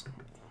boss.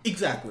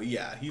 Exactly.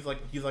 Yeah, he's like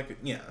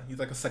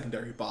a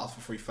secondary boss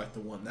before you fight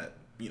the one that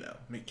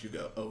makes you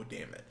go, oh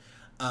damn it.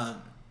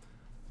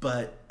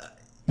 But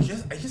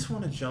I just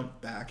want to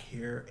jump back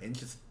here and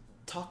just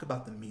talk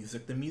about the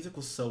music. The music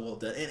was so well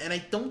done, and I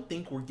don't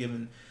think we're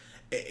given.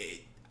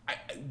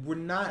 We're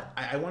not.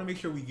 I want to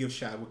make sure we give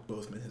Chadwick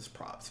Boseman his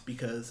props,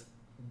 because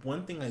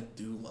one thing I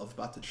do love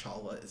about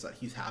T'Challa is that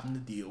he's having to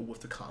deal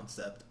with the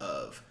concept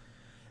of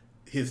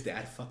his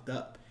dad fucked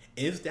up,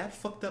 And his dad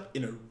fucked up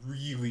in a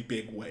really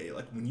big way.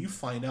 Like, when you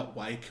find out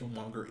why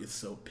Killmonger is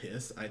so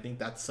pissed, I think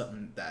that's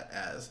something that,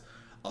 as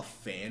a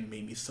fan,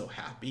 made me so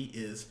happy,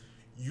 is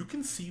you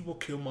can see where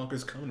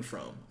Killmonger's coming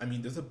from. I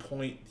mean, there's a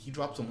point, he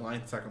drops some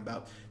lines talking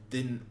about,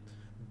 didn't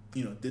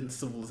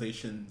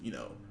civilization,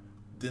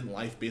 didn't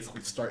life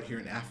basically start here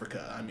in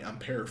Africa? I mean, I'm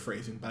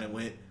paraphrasing, but I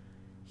went,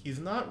 he's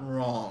not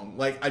wrong.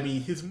 Like, I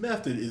mean, his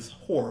method is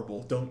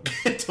horrible. Don't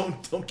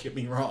get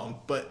me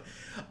wrong. But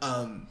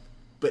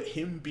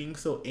him being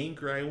so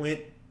angry, I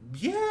went,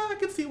 yeah, I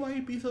can see why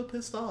he'd be so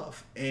pissed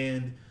off.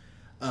 And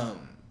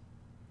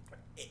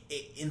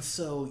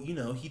so,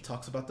 he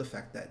talks about the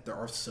fact that there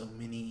are so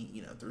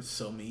many, there's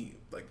so many,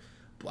 like,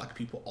 black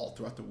people all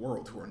throughout the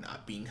world who are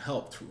not being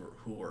helped,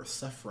 who are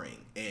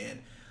suffering.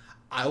 And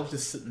I was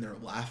just sitting there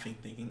laughing,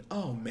 thinking,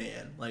 oh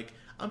man, like,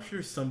 I'm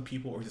sure some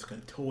people are just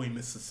going to totally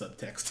miss the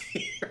subtext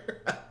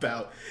here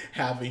about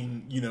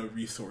having,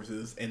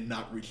 resources and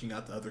not reaching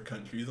out to other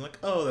countries. Like,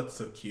 oh, that's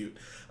so cute.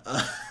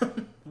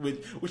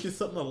 Which is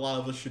something a lot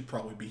of us should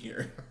probably be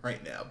hearing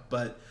right now.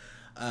 But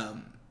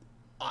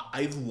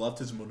I loved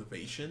his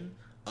motivation.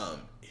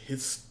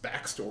 His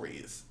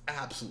backstory is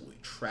absolutely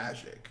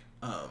tragic.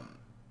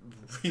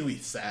 Really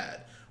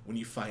sad when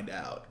you find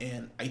out.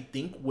 And I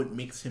think what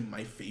makes him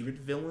my favorite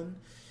villain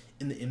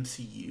in the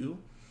MCU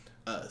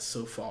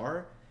so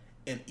far,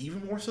 and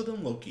even more so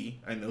than Loki.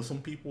 I know some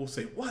people will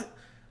say, what?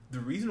 The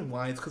reason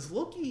why is because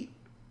Loki,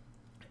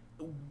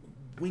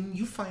 when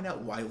you find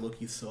out why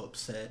Loki's so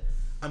upset,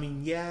 I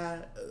mean,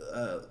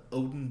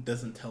 Odin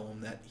doesn't tell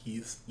him that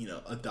he's,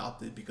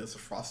 adopted because the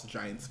Frost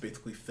Giants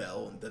basically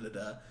fell and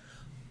da-da-da.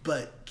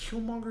 But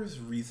Killmonger's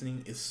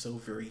reasoning is so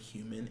very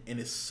human and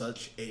is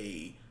such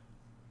a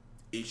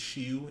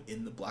issue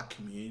in the black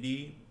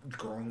community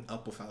growing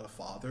up without a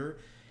father.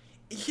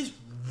 It just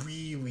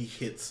really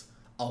hits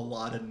a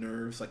lot of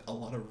nerves, like a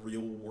lot of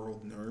real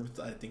world nerves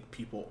that I think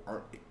people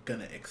aren't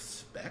gonna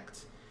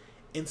expect.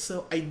 And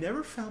so I could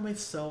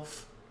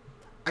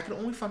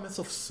only find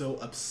myself so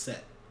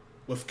upset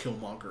with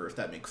Killmonger, if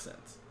that makes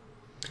sense.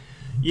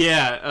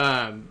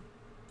 Yeah,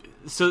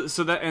 so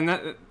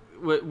that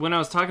when I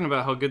was talking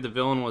about how good the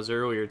villain was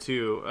earlier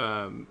too,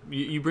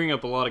 you bring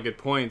up a lot of good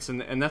points,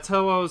 and that's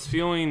how I was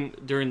feeling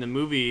during the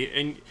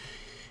movie,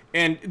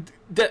 and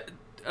that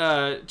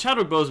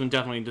Chadwick Boseman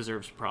definitely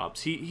deserves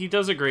props. He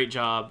does a great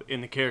job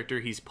in the character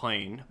he's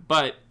playing,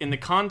 but in the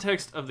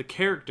context of the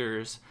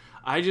characters,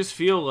 I just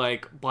feel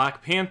like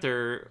Black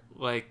Panther,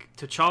 like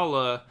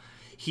T'Challa,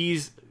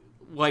 he's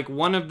like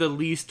one of the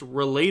least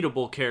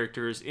relatable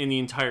characters in the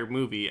entire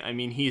movie. I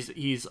mean,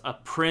 he's a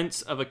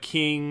prince of a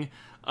king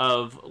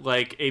of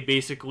like a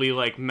basically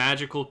like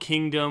magical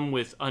kingdom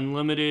with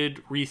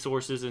unlimited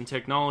resources and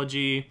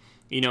technology.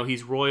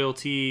 He's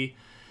royalty.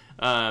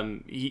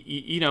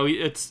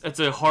 It's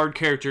a hard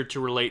character to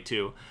relate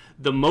to.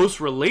 The most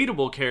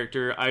relatable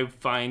character I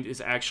find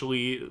is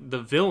actually the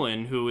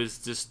villain, who is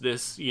just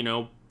this,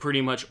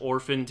 pretty much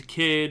orphaned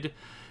kid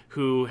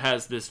who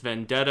has this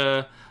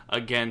vendetta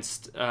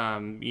against,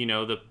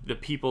 the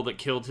people that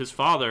killed his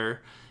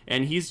father.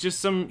 And he's just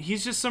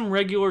some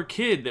regular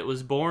kid that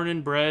was born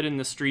and bred in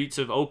the streets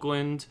of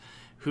Oakland,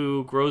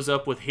 who grows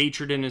up with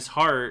hatred in his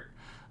heart.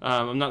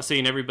 I'm not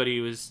saying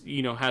everybody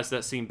has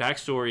that same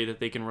backstory that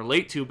they can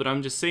relate to, but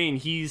I'm just saying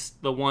he's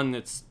the one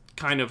that's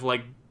kind of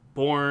like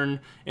born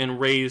and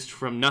raised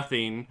from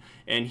nothing,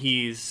 and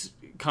he's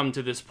come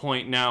to this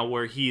point now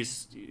where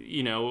he's,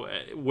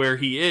 where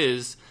he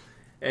is,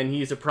 and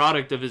he's a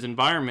product of his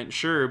environment,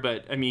 sure,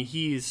 but I mean,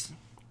 he's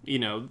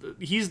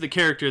the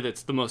character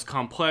that's the most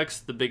complex,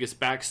 the biggest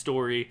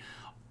backstory,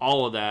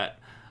 all of that.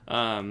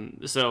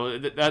 So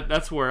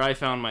that's where I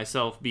found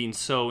myself being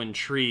so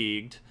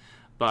intrigued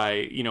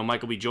by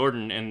Michael B.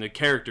 Jordan and the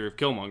character of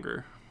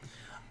Killmonger.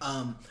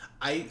 The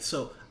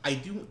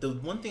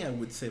one thing I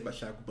would say about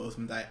Chadwick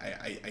Boseman that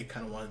I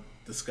kind of want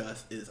to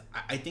discuss is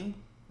I think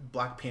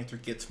Black Panther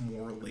gets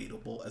more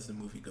relatable as the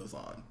movie goes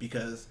on,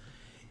 because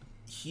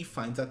he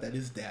finds out that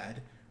his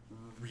dad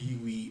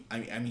really,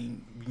 I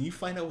mean, when you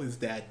find out what his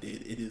dad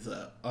did, it is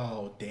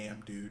oh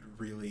damn dude,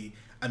 really.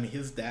 I mean,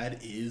 his dad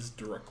is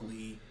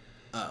directly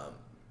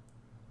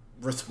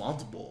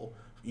responsible,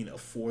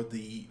 for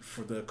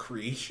the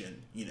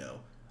creation,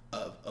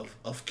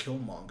 of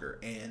Killmonger.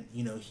 And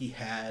he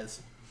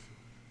has,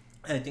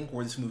 and I think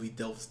where this movie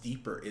delves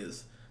deeper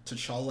is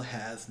T'Challa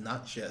has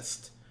not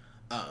just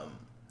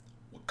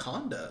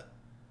Wakanda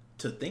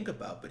to think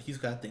about, but he's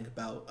got to think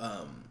about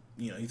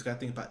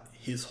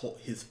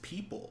his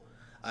people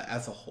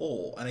as a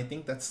whole. And I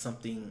think that's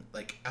something,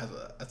 like,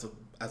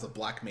 as a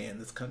black man in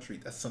this country,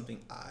 that's something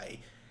how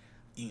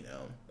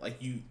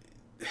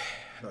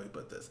do I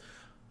put this?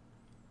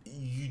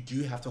 You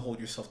do have to hold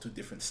yourself to a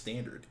different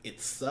standard.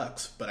 It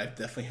sucks, but I've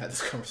definitely had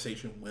this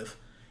conversation with,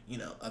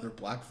 other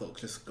black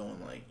folks, just going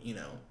like, you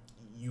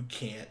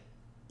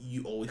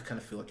always kind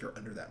of feel like you're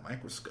under that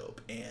microscope.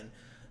 And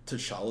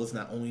T'Challa's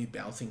not only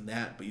bouncing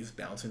that, but he's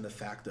bouncing the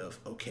fact of,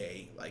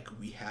 okay, like,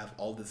 we have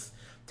all this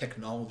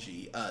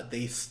technology.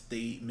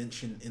 They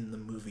mentioned in the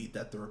movie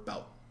that they're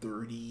about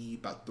 30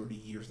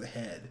 years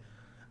ahead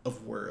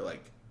of where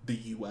like the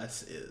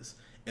U.S. is,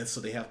 and so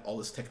they have all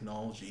this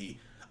technology,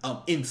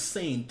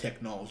 insane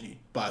technology,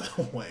 by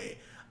the way.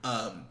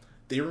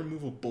 They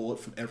remove a bullet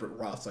from Everett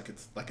Ross like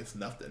it's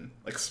nothing.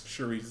 Like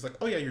sure, he's like,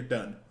 oh yeah, you're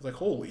done. It's like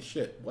holy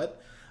shit,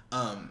 what?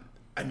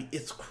 I mean,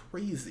 it's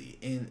crazy,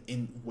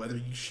 and whether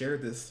you share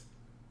this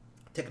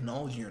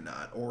technology or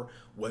not, or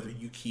whether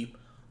you keep,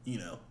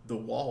 the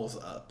walls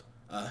up.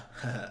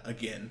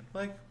 Again,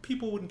 like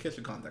people wouldn't catch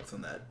the context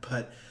on that,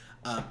 but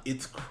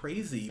it's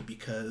crazy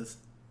because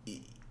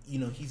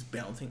he's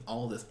balancing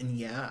all this, and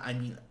yeah, I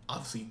mean,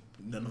 obviously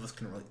none of us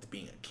can relate to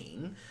being a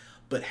king,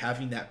 but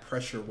having that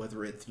pressure,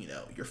 whether it's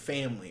your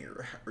family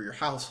or your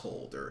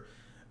household, or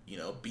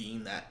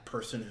being that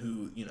person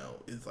who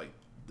is like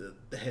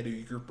the head of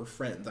your group of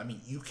friends. I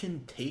mean, you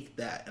can take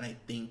that and I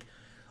think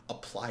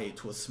apply it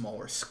to a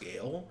smaller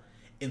scale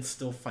and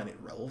still find it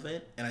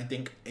relevant. And I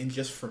think, and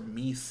just for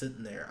me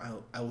sitting there,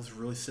 I was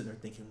really sitting there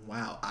thinking,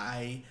 wow,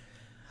 I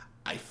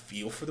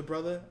feel for the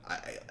brother.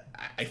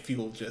 I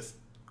feel just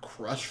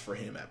crushed for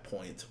him at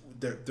points.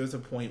 There's a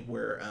point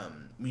where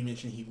we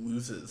mentioned he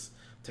loses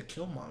to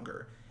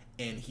Killmonger,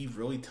 and he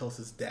really tells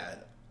his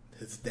dad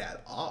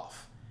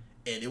off.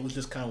 And it was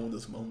just kind of one of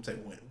those moments I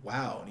went,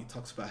 wow. And he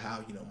talks about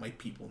how, my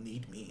people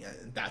need me,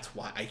 and that's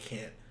why I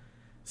can't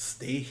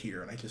stay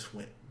here. And I just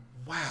went,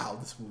 wow,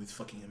 this movie's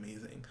fucking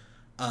amazing.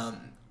 I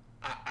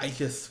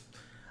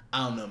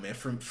don't know, man.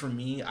 For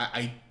me,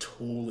 I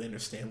totally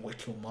understand why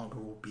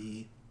Killmonger will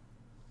be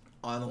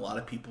on a lot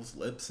of people's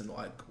lips, and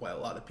like why a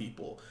lot of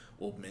people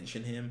will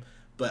mention him.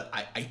 But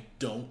I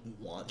don't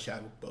want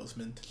Chadwick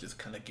Boseman to just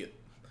kind of get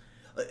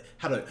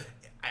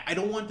I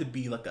don't want it to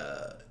be like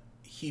a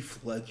Heath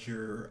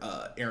Ledger,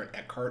 Aaron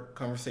Eckhart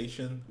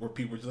conversation where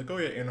people are just like, oh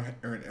yeah,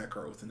 Aaron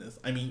Eckhart was in this.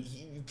 I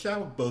mean,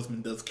 Chadwick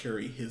Boseman does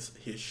carry his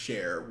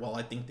share. While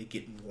I think they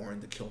get more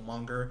into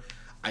Killmonger,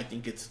 I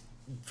think it's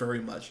very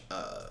much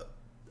a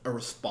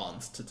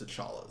response to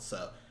T'Challa.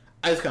 So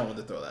I just kind of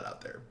wanted to throw that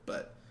out there.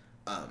 But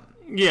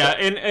yeah,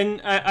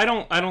 and I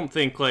don't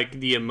think like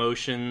the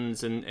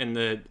emotions and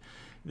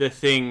the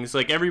things,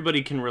 like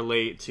everybody can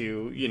relate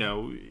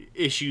to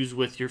issues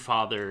with your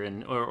father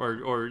and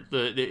or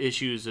the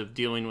issues of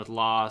dealing with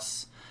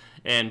loss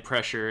and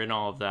pressure and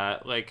all of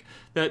that. Like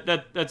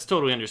that's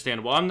totally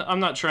understandable.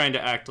 I'm not trying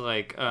to act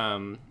like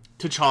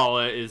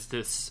T'Challa is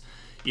this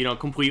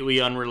completely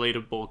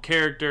unrelatable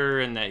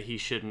character and that he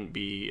shouldn't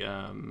be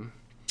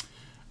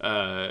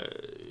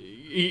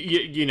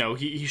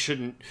he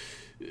shouldn't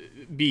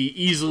be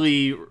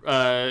easily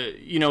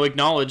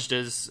acknowledged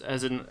as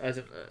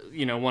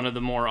one of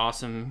the more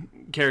awesome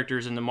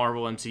characters in the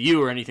Marvel MCU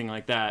or anything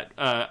like that.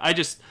 I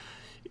just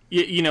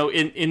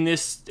in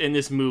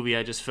this movie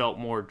I just felt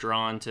more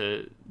drawn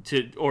to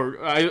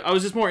or I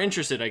was just more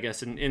interested, I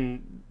guess,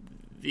 in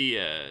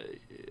the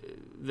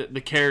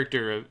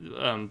character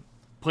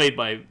played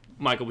by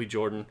Michael B.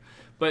 Jordan.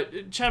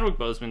 But Chadwick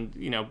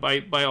Boseman,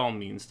 by all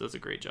means does a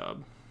great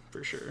job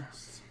for sure.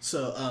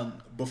 So,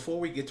 before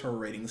we get to our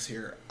ratings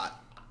here,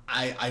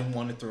 I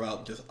want to throw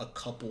out just a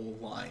couple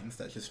lines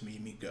that just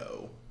made me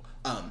go.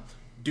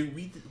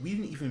 We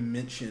didn't even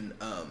mention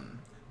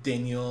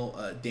Daniel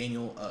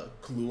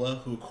Kaluuya,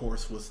 who of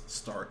course was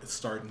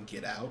starred in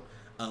Get Out.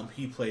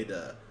 He played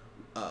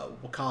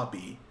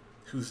W'Kabi,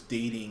 who's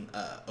dating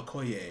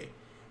Okoye,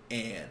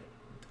 and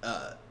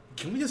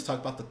can we just talk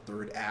about the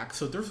third act?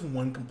 So there's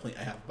one complaint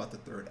I have about the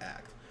third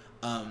act.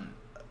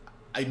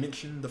 I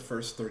mentioned the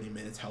first 30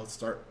 minutes, how it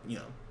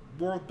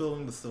world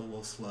building was still a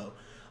little slow.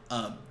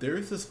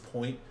 There's this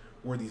point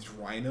where these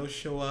rhinos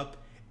show up,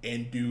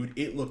 and dude,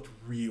 it looked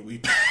really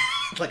bad.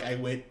 Like I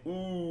went,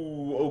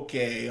 ooh,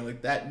 okay,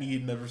 like that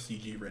needed another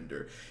CG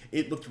render.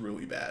 It looked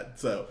really bad.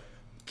 So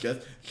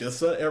just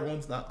so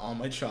everyone's not on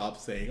my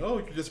chops saying, oh,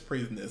 you're just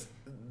praising this.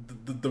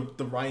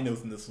 The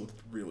rhinos in this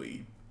looked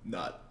really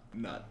not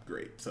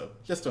great. So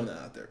just throwing that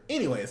out there.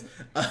 Anyways,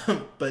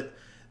 but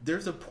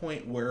there's a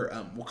point where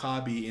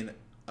W'Kabi and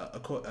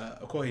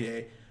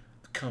Okoye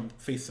come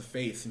face to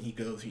face, and he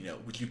goes,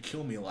 would you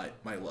kill me, like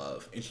my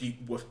love? And she,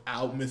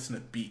 without missing a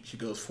beat, she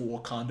goes,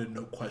 for Wakanda,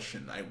 no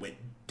question. I went,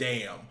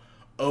 damn,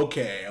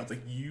 okay. I was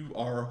like, you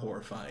are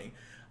horrifying.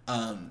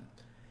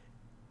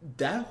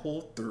 That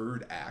whole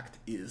third act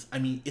is, I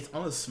mean, it's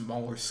on a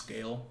smaller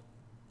scale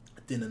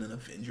than in an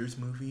Avengers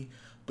movie,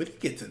 but it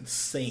gets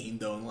insane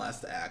though in the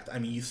last act. I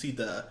mean, you see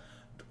the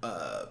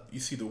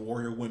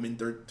warrior women,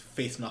 they're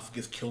facing off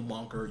against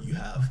Killmonger. You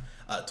have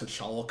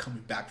T'Challa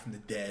coming back from the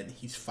dead.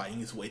 He's fighting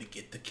his way to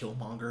get to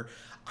Killmonger.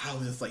 I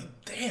was just like,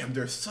 damn,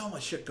 there's so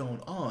much shit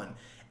going on.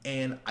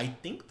 And I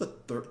think the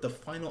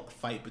final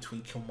fight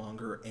between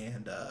Killmonger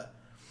and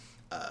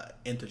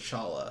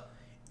T'Challa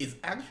is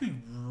actually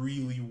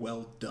really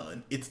well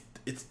done. It's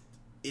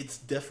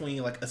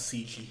definitely like a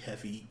CG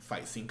heavy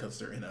fight scene because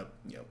they're in a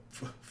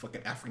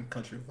fucking African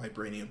country of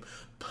vibranium,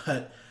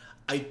 but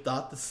I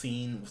thought the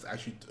scene was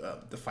actually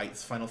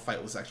final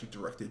fight was actually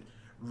directed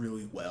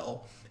really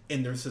well.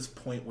 And there's this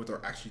point where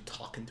they're actually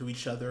talking to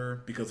each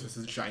other because there's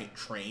this giant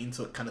train,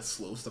 so it kind of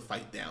slows the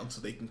fight down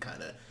so they can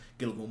kind of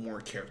get a little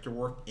more character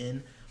work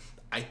in.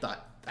 I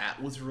thought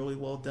that was really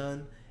well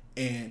done.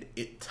 and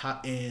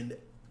and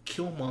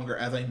Killmonger,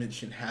 as I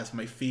mentioned, has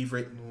my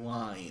favorite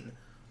line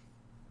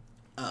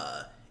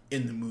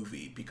in the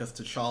movie, because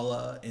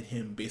T'Challa and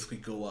him basically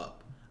go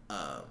up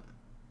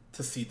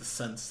to see the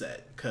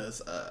sunset,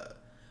 because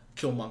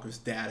Killmonger's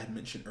dad had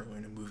mentioned earlier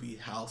in the movie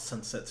how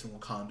sunsets in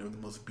Wakanda are the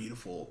most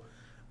beautiful,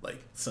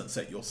 like,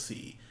 sunset you'll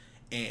see.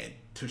 And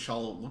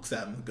T'Challa looks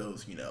at him and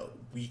goes,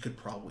 we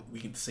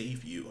can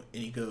save you.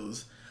 And he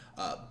goes,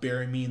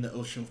 bury me in the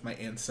ocean with my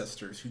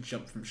ancestors who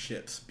jumped from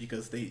ships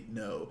because they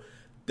know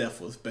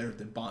death was better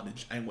than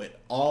bondage. I went,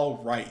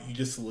 all right, you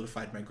just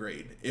solidified my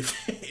grade.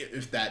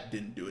 If that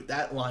didn't do it,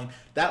 that line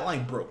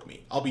broke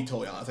me. I'll be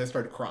totally honest. I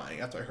started crying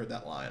after I heard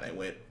that line. I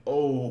went,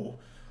 oh,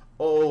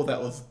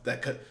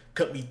 that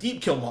cut me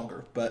deep,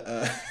 Killmonger.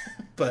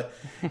 But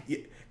yeah,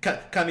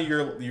 kind of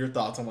your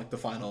thoughts on, like, the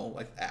final,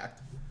 like,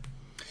 act.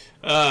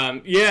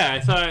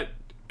 I thought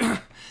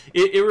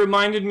it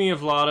reminded me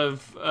of a lot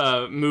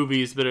of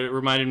movies, but it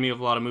reminded me of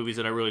a lot of movies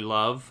that I really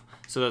love.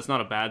 So that's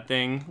not a bad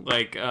thing.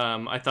 Like,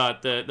 I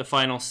thought the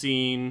final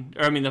scene,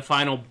 the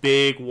final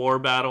big war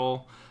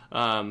battle,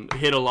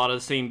 hit a lot of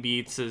the same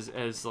beats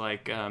as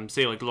like,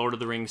 say, like Lord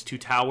of the Rings: Two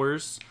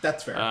Towers.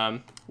 That's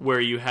fair.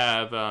 Where you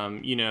have,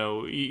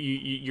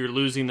 you're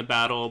losing the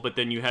battle, but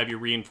then you have your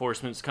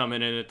reinforcements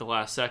coming in at the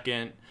last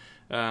second,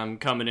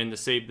 coming in to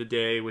save the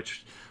day,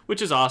 which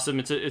is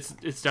awesome.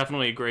 It's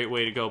definitely a great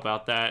way to go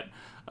about that.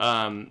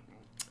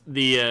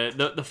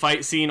 The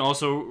fight scene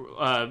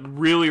also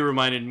really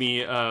reminded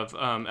me of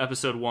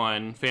episode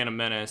 1, Phantom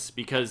Menace,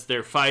 because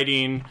they're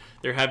fighting,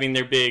 they're having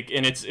their big,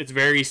 and it's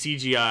very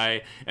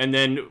CGI, and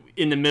then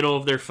in the middle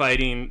of their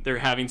fighting, they're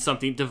having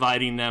something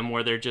dividing them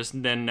where they're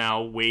just then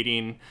now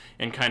waiting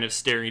and kind of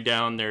staring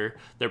down their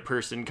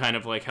person, kind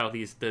of like how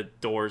the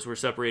doors were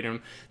separating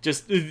them.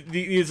 Just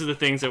these are the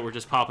things that were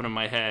just popping in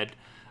my head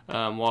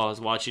while I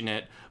was watching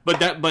it.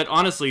 But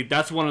honestly,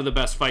 that's one of the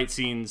best fight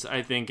scenes,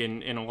 I think,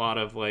 in a lot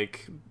of,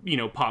 like,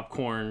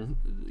 popcorn,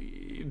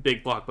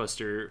 big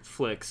blockbuster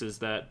flicks, is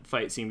that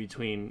fight scene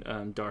between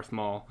Darth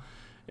Maul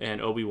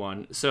and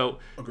Obi-Wan. So,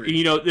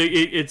 agreed.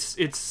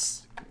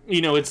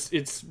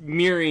 It's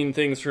mirroring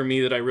things for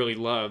me that I really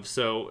love.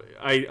 So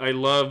I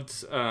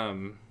loved,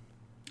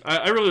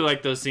 I really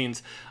like those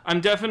scenes.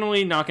 I'm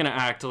definitely not going to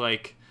act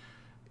like,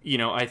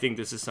 I think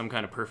this is some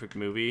kind of perfect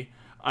movie.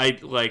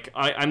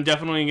 I'm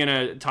definitely going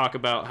to talk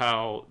about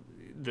how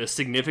the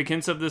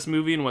significance of this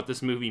movie and what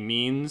this movie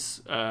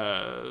means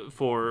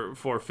for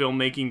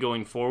filmmaking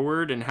going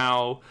forward, and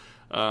how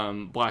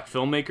black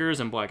filmmakers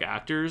and black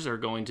actors are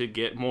going to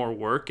get more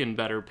work and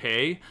better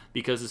pay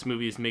because this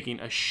movie is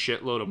making a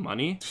shitload of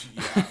money.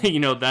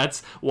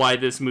 That's why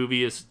this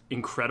movie is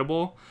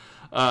incredible.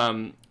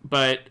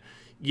 But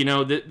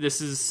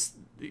this is...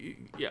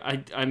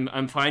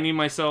 I'm finding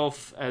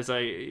myself as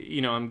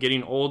I'm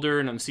getting older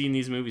and I'm seeing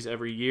these movies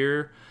every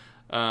year.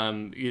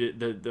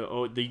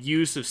 The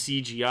use of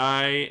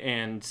CGI,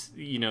 and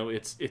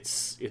it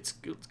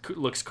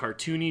looks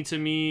cartoony to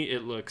me.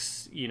 It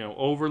looks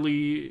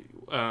overly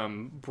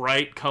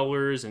bright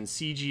colors and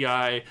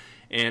CGI,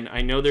 and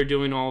I know they're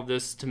doing all of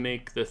this to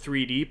make the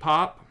 3D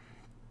pop,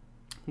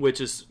 which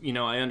is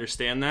I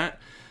understand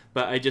that,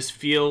 but I just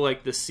feel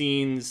like the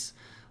scenes,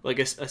 like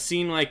a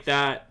scene like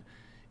that,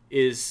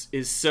 is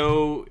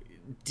so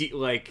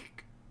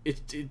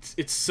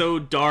it's so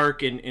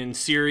dark and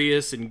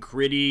serious and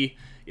gritty.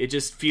 It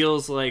just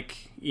feels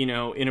like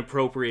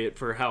inappropriate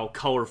for how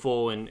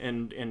colorful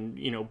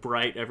and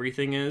bright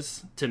everything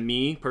is to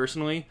me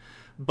personally.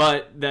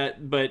 But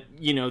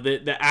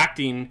the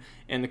acting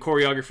and the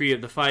choreography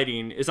of the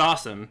fighting is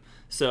awesome.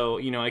 So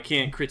I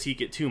can't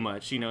critique it too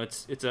much.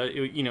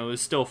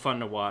 It's still fun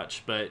to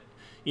watch, but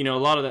a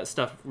lot of that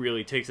stuff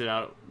really takes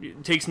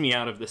me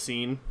out of the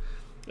scene.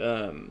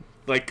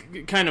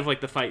 Like kind of like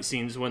the fight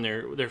scenes when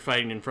they're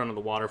fighting in front of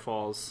the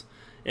waterfalls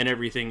and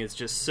everything is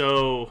just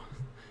so,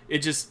 I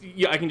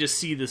can just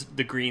see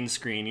the green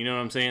screen, you know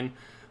what I'm saying?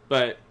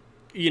 But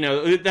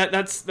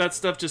that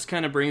stuff just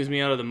kind of brings me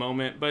out of the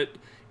moment, but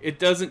it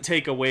doesn't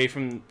take away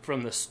from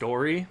the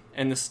story,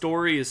 and the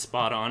story is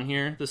spot on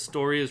here. The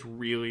story is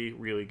really,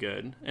 really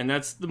good, and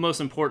that's the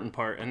most important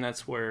part, and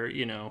that's where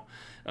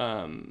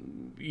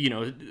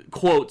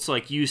quotes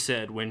like you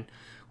said, when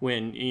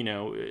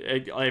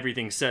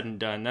everything's said and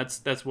done,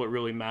 that's what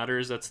really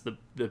matters. That's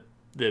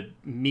the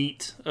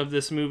meat of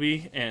this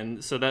movie,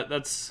 and so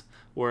that's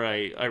where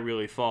I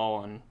really fall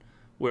on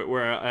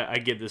where I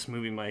give this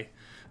movie my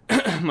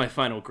my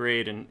final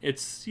grade, and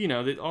it's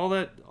all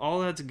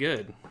that's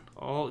good.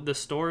 The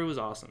story was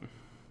awesome.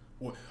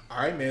 Well, all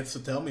right, man. So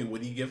tell me,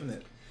 what are you giving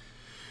it?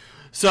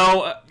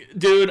 So,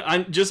 dude,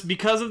 I'm just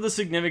because of the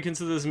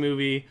significance of this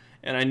movie.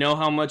 And I know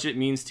how much it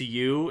means to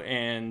you,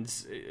 and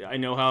I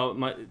know how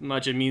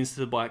much it means to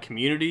the black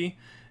community,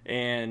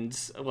 and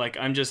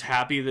I'm just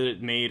happy that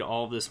it made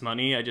all this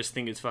money. I just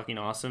think it's fucking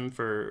awesome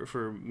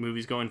for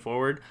movies going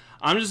forward.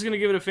 I'm just gonna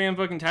give it a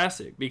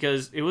fan-fucking-tastic,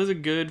 because it was a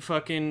good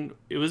fucking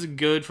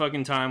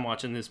time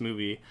watching this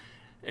movie,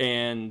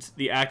 and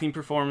the acting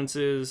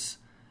performances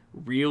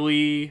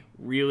really,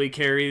 really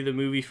carry the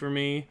movie for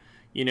me.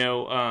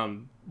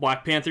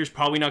 Black Panther's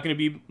probably not going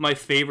to be my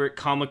favorite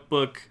comic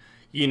book,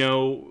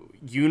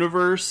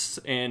 universe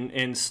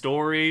and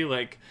story.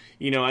 Like,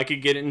 I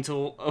could get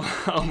into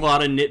a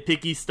lot of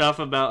nitpicky stuff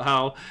about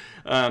how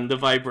the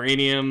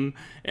vibranium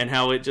and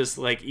how it just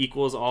like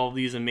equals all of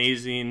these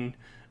amazing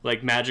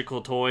like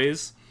magical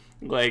toys.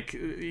 Like,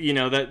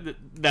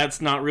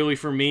 that's not really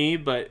for me,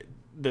 but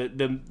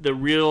the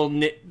real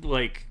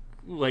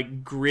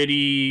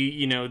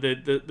gritty,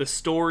 the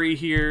story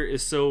here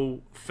is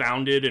so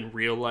founded in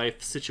real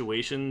life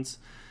situations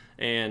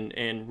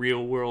and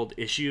real world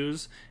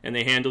issues, and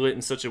they handle it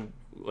in such a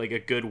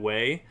good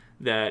way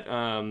that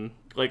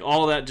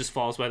all of that just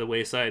falls by the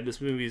wayside. This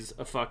movie's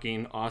a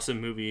fucking awesome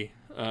movie.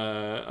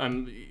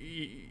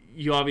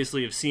 You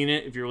obviously have seen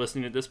it if you're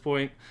listening at this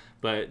point,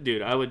 but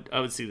dude, I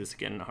would see this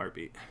again in a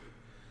heartbeat.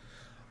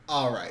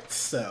 All right,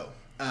 so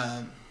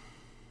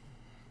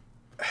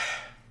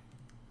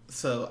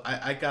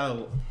I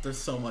got there's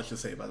so much to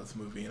say about this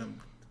movie, and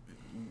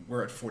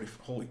we're at 40.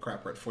 Holy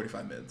crap, we're at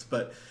 45 minutes.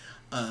 But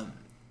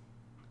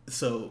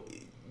so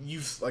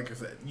like I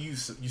said, you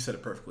said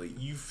it perfectly.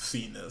 You've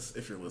seen this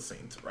if you're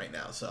listening to right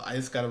now. So I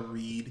just gotta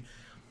read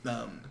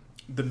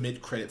the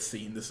mid-credit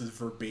scene. This is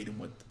verbatim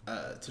what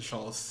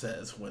T'Challa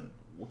says when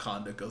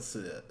Wakanda goes to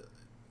the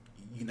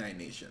United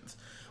Nations.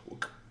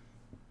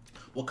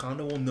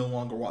 Wakanda will no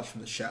longer watch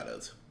from the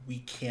shadows. We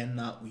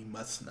cannot, we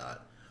must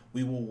not.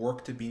 We will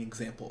work to be an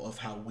example of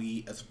how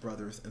we, as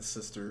brothers and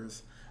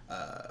sisters,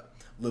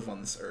 live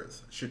on this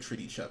earth, should treat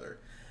each other.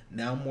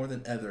 Now more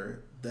than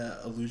ever, the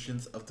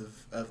illusions of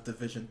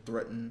division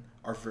threaten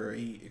our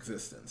very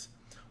existence.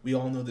 We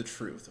all know the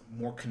truth.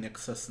 More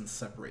connects us than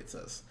separates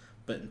us.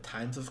 But in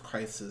times of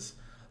crisis,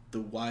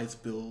 the wise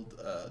build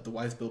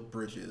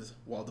bridges,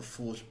 while the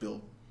foolish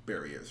build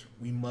barriers.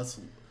 We must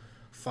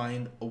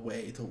find a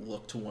way to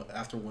look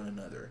after one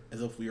another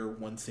as if we are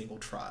one single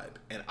tribe.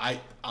 And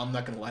I'm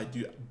not gonna lie,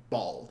 dude,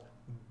 bawled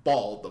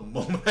the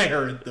moment I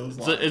heard those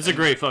lines. It's a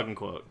great fucking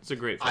quote. It's a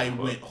great fucking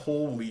quote. I went,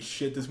 holy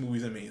shit, this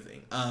movie's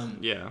amazing.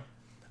 Yeah.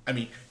 I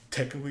mean,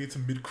 technically it's a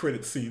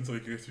mid-credit scene, so I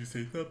guess you say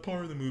it's not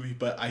part of the movie,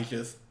 but I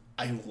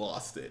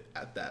lost it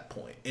at that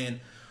point. And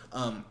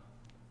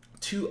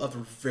two other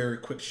very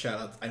quick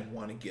shout-outs I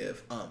want to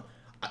give.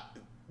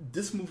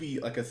 This movie,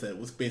 like I said,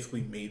 was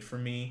basically made for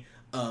me.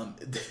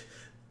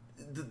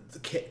 The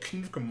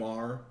Kendrick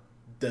Lamar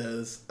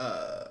does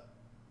the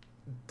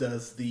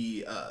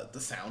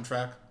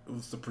soundtrack. It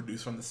was the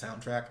producer on the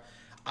soundtrack.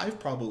 I've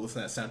probably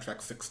listened to that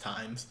soundtrack 6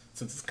 times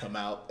since it's come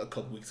out a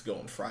couple weeks ago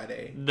on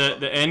Friday.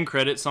 The end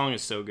credit song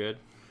is so good.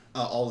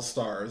 All the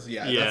Stars,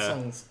 yeah. That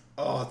song's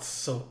it's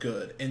so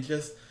good, and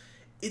just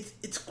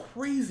it's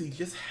crazy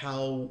just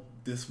how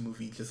this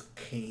movie just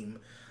came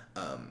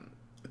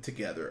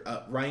together.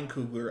 Ryan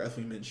Coogler, as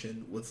we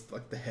mentioned, was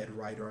like the head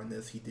writer on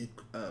this. He did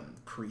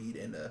Creed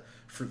and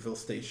Fruitville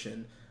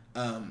Station.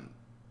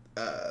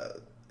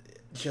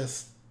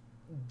 Just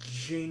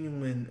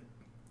genuine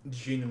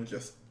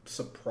just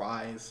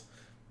surprise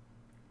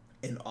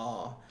and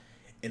awe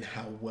in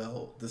how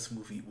well this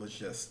movie was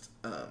just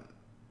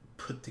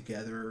put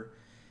together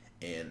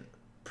and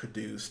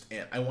produced.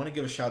 And I want to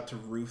give a shout out to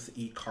Ruth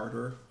E.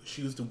 Carter.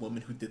 She was the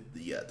woman who did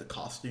the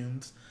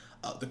costumes.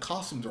 The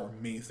costumes are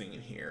amazing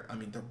in here. I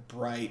mean, they're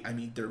bright. I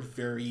mean, they're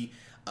very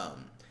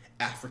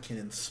African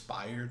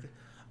inspired,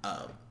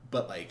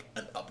 but like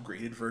an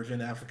upgraded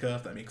version of Africa,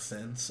 if that makes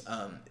sense.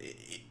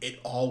 It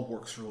all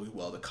works really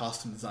well. The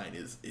costume design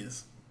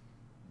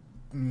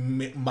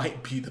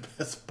might be the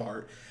best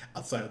part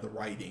outside of the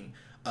writing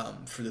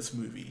for this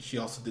movie. She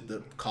also did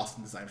the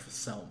costume design for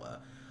Selma.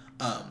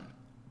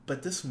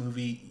 But this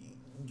movie,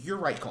 you're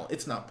right, Colin.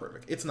 It's not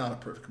perfect. It's not a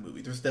perfect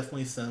movie. There's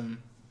definitely some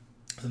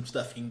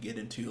stuff you can get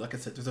into. Like I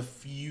said, there's a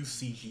few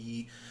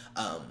CG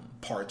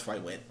parts where I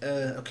went,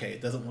 okay,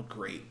 it doesn't look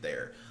great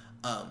there.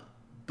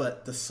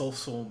 But the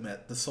social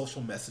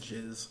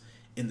messages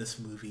in this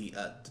movie,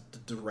 the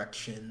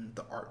direction,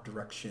 the art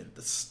direction,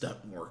 the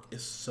stunt work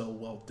is so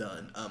well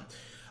done.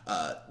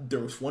 There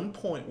was one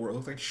point where it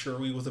looked like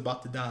Shirley was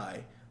about to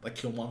die, like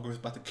Killmonger was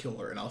about to kill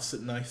her, and I was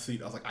sitting in my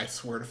seat. I was like, I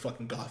swear to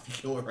fucking God, if you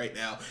kill her right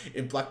now.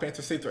 And Black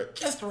Panther saved her at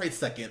just the right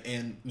second,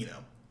 and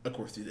of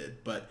course he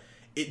did. But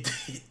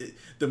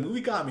the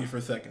movie got me for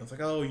a second. I was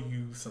like, oh,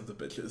 you sons of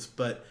bitches.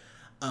 But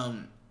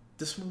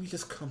this movie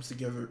just comes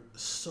together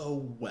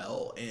so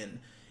well, and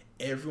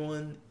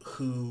everyone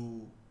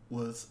who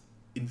was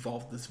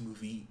involved in this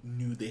movie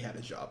knew they had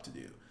a job to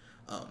do.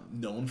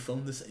 No one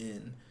phoned this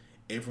in.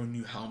 Everyone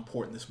knew how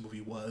important this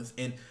movie was,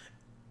 and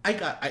I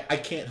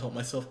can't help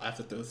myself. I have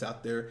to throw this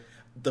out there.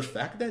 The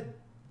fact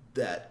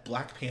that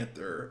Black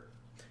Panther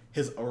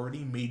has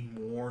already made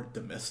more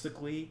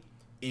domestically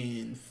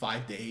in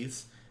 5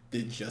 days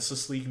than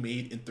Justice League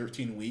made in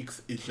 13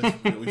 weeks is just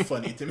really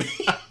funny to me.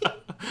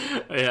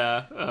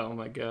 Yeah. Oh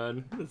my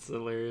God. That's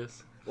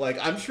hilarious. Like,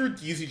 I'm sure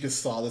DC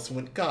just saw this and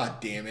went, God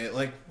damn it.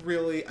 Like,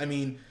 really? I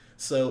mean,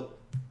 so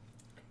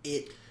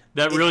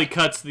That really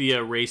cuts the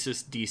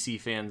racist DC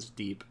fans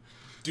deep.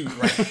 Dude,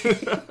 right?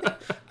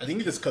 I think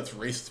it just cuts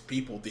racist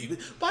people, David.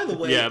 By the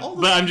way, yeah,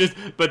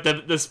 but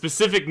the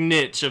specific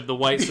niche of the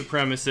white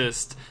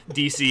supremacist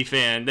DC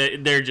fan,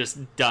 they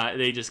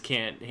just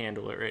can't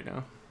handle it right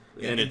now,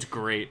 and it's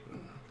great.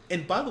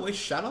 And by the way,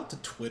 shout out to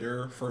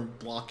Twitter for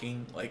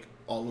blocking like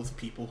all those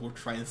people who are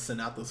trying to send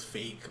out those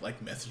fake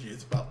like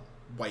messages about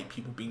white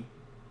people being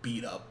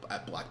beat up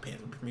at Black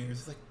Panther premieres.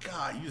 It's like,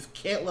 God, you just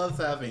can't let us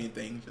have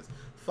anything. Just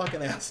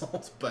fucking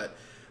assholes. But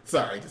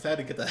sorry, just had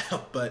to get that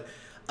out. But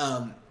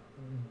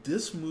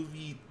this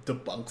movie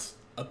debunks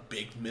a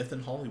big myth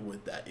in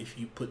Hollywood that if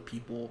you put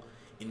people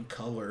in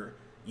color,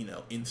 you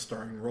know, in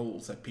starring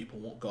roles, that people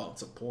won't go out and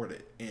support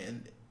it.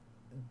 And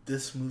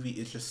this movie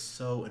is just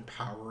so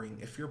empowering.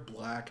 If you're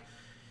black,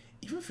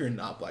 even if you're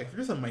not black, if you're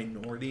just a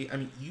minority, I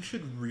mean, you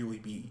should really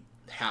be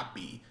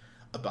happy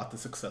about the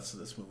success of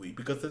this movie,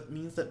 because it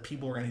means that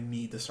people are going to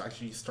need to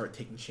actually start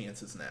taking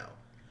chances now,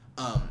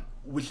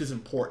 which is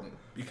important.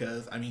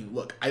 Because, I mean,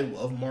 look, I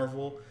love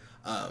Marvel.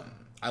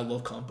 I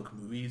love comic book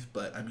movies,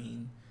 but I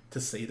mean,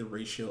 to say the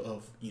ratio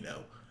of, you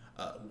know,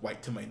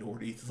 white to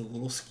minorities is a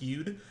little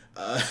skewed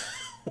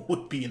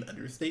would be an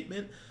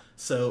understatement.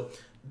 So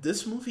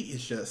this movie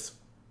is just,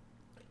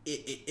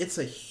 it's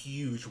a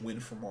huge win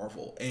for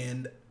Marvel.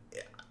 And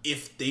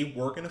if they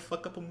were going to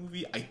fuck up a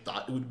movie, I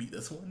thought it would be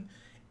this one.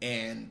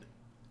 And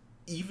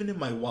even in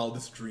my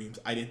wildest dreams,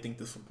 I didn't think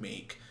this would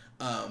make,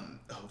 oh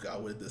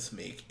God, what did this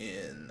make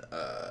in,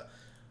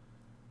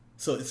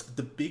 so it's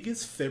the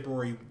biggest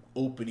February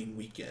opening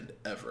weekend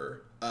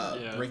ever,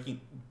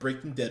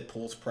 breaking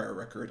Deadpool's prior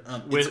record.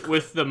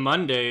 With the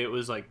Monday, it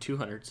was like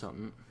 200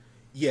 something.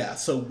 Yeah,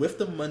 so with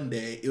the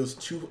Monday,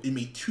 it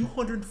made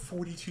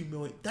 242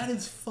 million. That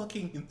is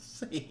fucking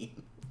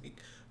insane. Like,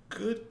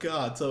 good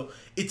God. So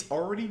it's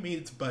already made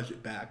its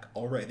budget back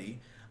already.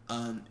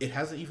 It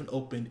hasn't even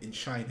opened in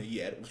China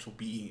yet, which will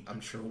be,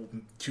 I'm sure, will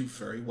do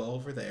very well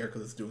over there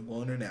because it's doing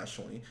well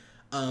internationally.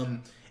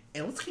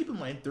 And let's keep in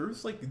mind,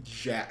 there's like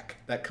Jack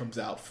that comes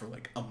out for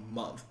like a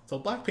month. So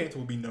Black Panther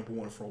will be number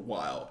one for a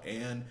while.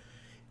 And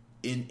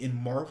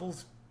in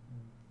Marvel's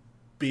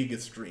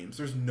biggest dreams,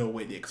 there's no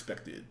way they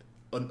expected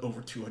an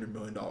over $200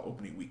 million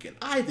opening weekend.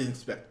 I didn't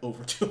expect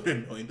over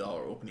 $200 million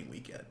opening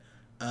weekend.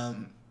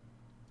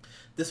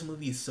 This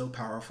movie is so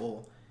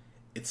powerful.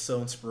 It's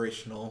so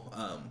inspirational.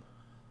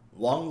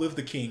 Long live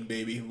the king,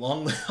 baby.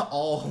 Long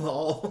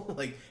all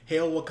like,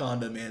 hail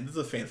Wakanda, man. This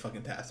is a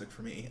fan-fucking-tastic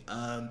for me.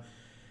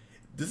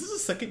 This is the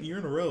second year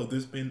in a row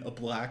there's been a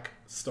black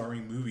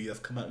starring movie that's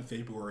come out in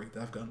February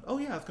that I've gone, oh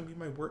yeah, it's gonna be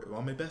my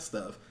best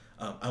stuff.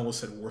 I almost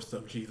said worst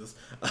stuff, Jesus.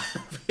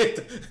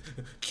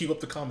 Cue up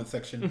the comment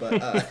section,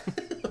 but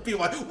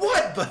people are like,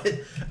 what?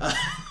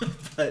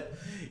 But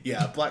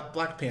yeah,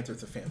 Black Panther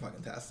is a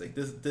fan-fucking-tastic.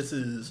 This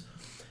is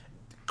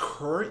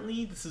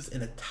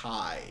in a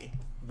tie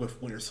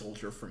with Winter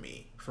Soldier for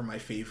me, for my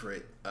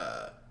favorite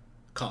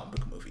comic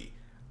book movie.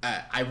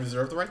 I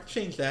reserve the right to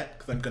change that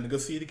because I'm gonna go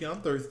see it again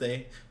on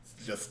Thursday,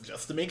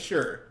 just to make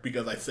sure,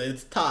 because I said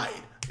it's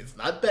tied. It's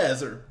not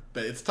Bezer,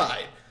 but it's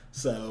tied.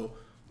 So,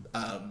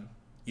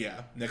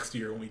 yeah, next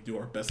year when we do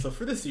our best stuff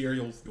for this year,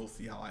 you'll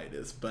see how high it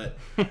is. But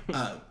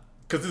because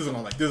this is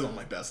on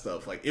my best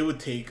stuff. Like, it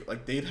would take,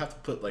 like, they'd have to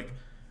put like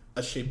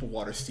a Shape of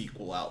Water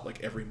sequel out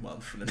like every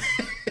month for the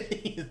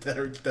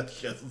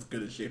that's just as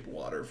good as Shape of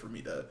Water for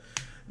me to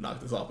knock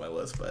this off my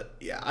list. But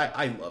yeah,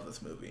 I love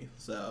this movie.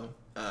 So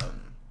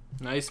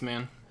nice,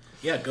 man.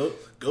 Yeah,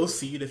 go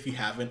see it if you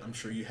haven't. I'm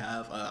sure you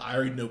have. I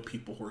already know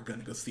people who are going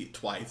to go see it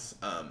twice.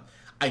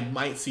 I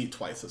might see it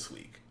twice this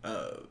week.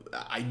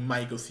 I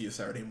might go see it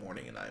Saturday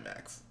morning in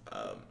IMAX.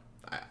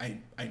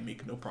 I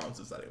make no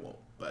promises that I won't.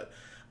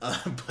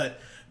 But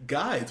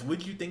guys, what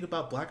did you think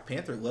about Black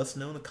Panther? Let us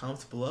know in the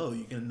comments below.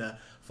 You can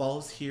follow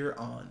us here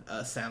on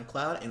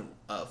SoundCloud and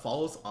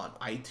follow us on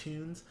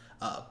iTunes,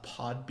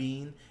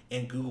 Podbean,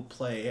 and Google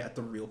Play at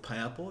The Real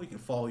Pineapple. You can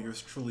follow yours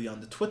truly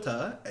on the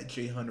Twitter at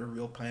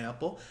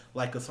JHunterRealPineapple.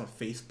 Like us on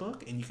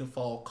Facebook, and you can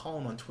follow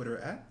Colin on Twitter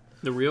at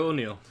The Real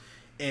O'Neill.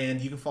 And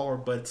you can follow our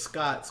bud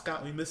Scott.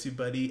 Scott, we miss you,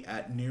 buddy,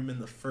 at Nearman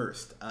the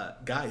First.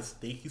 Guys,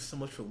 thank you so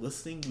much for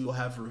listening. We will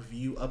have a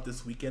review up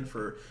this weekend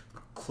for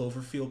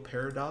Cloverfield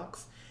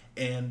Paradox,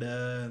 and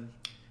I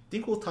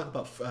think we'll talk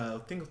about.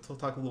 We'll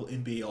talk a little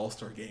NBA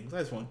All-Star games.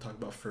 I just want to talk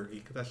about Fergie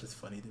because that's just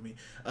funny to me.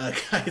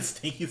 Guys,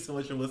 thank you so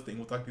much for listening.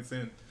 We'll talk to you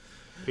soon.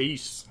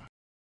 Peace.